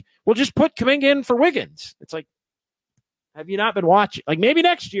it's like, well, just put Kuminga in for Wiggins. It's like, have you not been watching? Like, maybe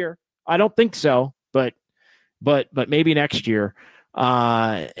next year. I don't think so, but maybe next year.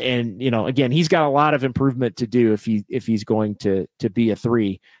 And again, he's got a lot of improvement to do if he's going to be a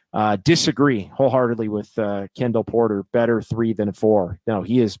 3. Disagree wholeheartedly with Kendall Porter. Better 3 than a 4. No,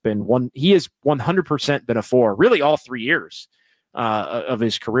 he has 100% been a 4. Really, all 3 years of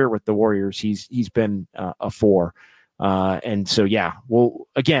his career with the Warriors, he's been a 4. And so, yeah, well,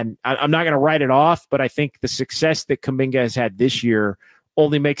 again, I'm not going to write it off, but I think the success that Kuminga has had this year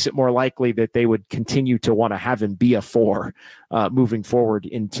only makes it more likely that they would continue to want to have him be a 4 moving forward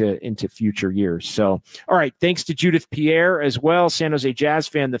into future years. So, all right. Thanks to Judith Pierre as well. San Jose Jazz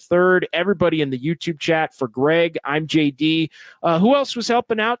fan the 3rd. Everybody in the YouTube chat. For Greg, I'm JD. Who else was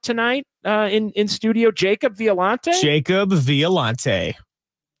helping out tonight in studio? Jacob Violante? Jacob Violante.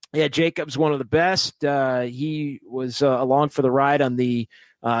 Yeah, Jacob's one of the best. He was along for the ride on the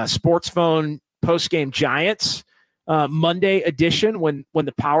Sports Phone postgame Giants Monday edition when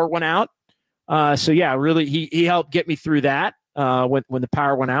the power went out. So yeah, really he helped get me through that when the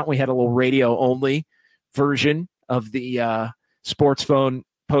power went out. We had a little radio only version of the Sports Phone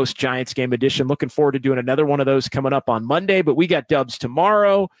post Giants game edition. Looking forward to doing another one of those coming up on Monday, but we got Dubs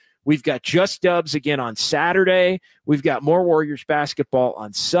tomorrow. We've got just Dubs again on Saturday. We've got more Warriors basketball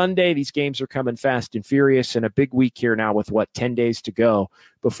on Sunday. These games are coming fast and furious, and a big week here now with 10 days to go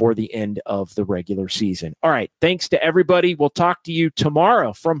before the end of the regular season. All right. Thanks to everybody. We'll talk to you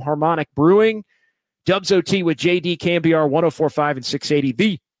tomorrow from Harmonic Brewing. Dubs OT with JD, KNBR 104.5 and 680,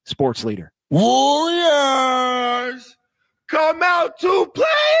 the sports leader. Warriors, come out to play!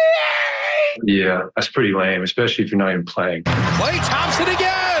 Yeah, that's pretty lame, especially if you're not even playing. Klay Thompson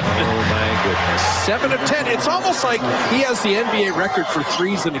again! Oh, my goodness. 7 of 10. It's almost like he has the NBA record for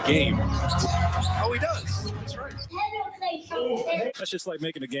threes in a game. Oh, he does. That's right. That's just like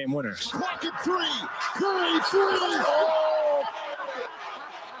making a game winner. Pocket 3, Curry 3. Oh!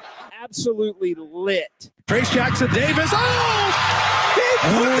 Absolutely lit. Trace Jackson Davis. Oh! He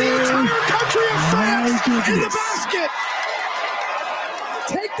put the entire country of France in the basket.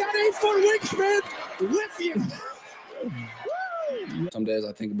 Take that 8-foot wingspan with you. Some days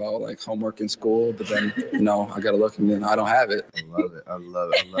I think about like homework in school, but then I gotta look and then I don't have it. I love it. I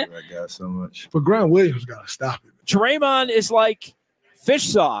love that guy so much. But Grant Williams gotta stop it. Draymond is like fish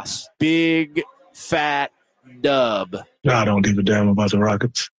sauce. Big fat dub. I don't give a damn about the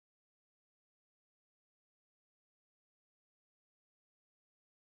Rockets.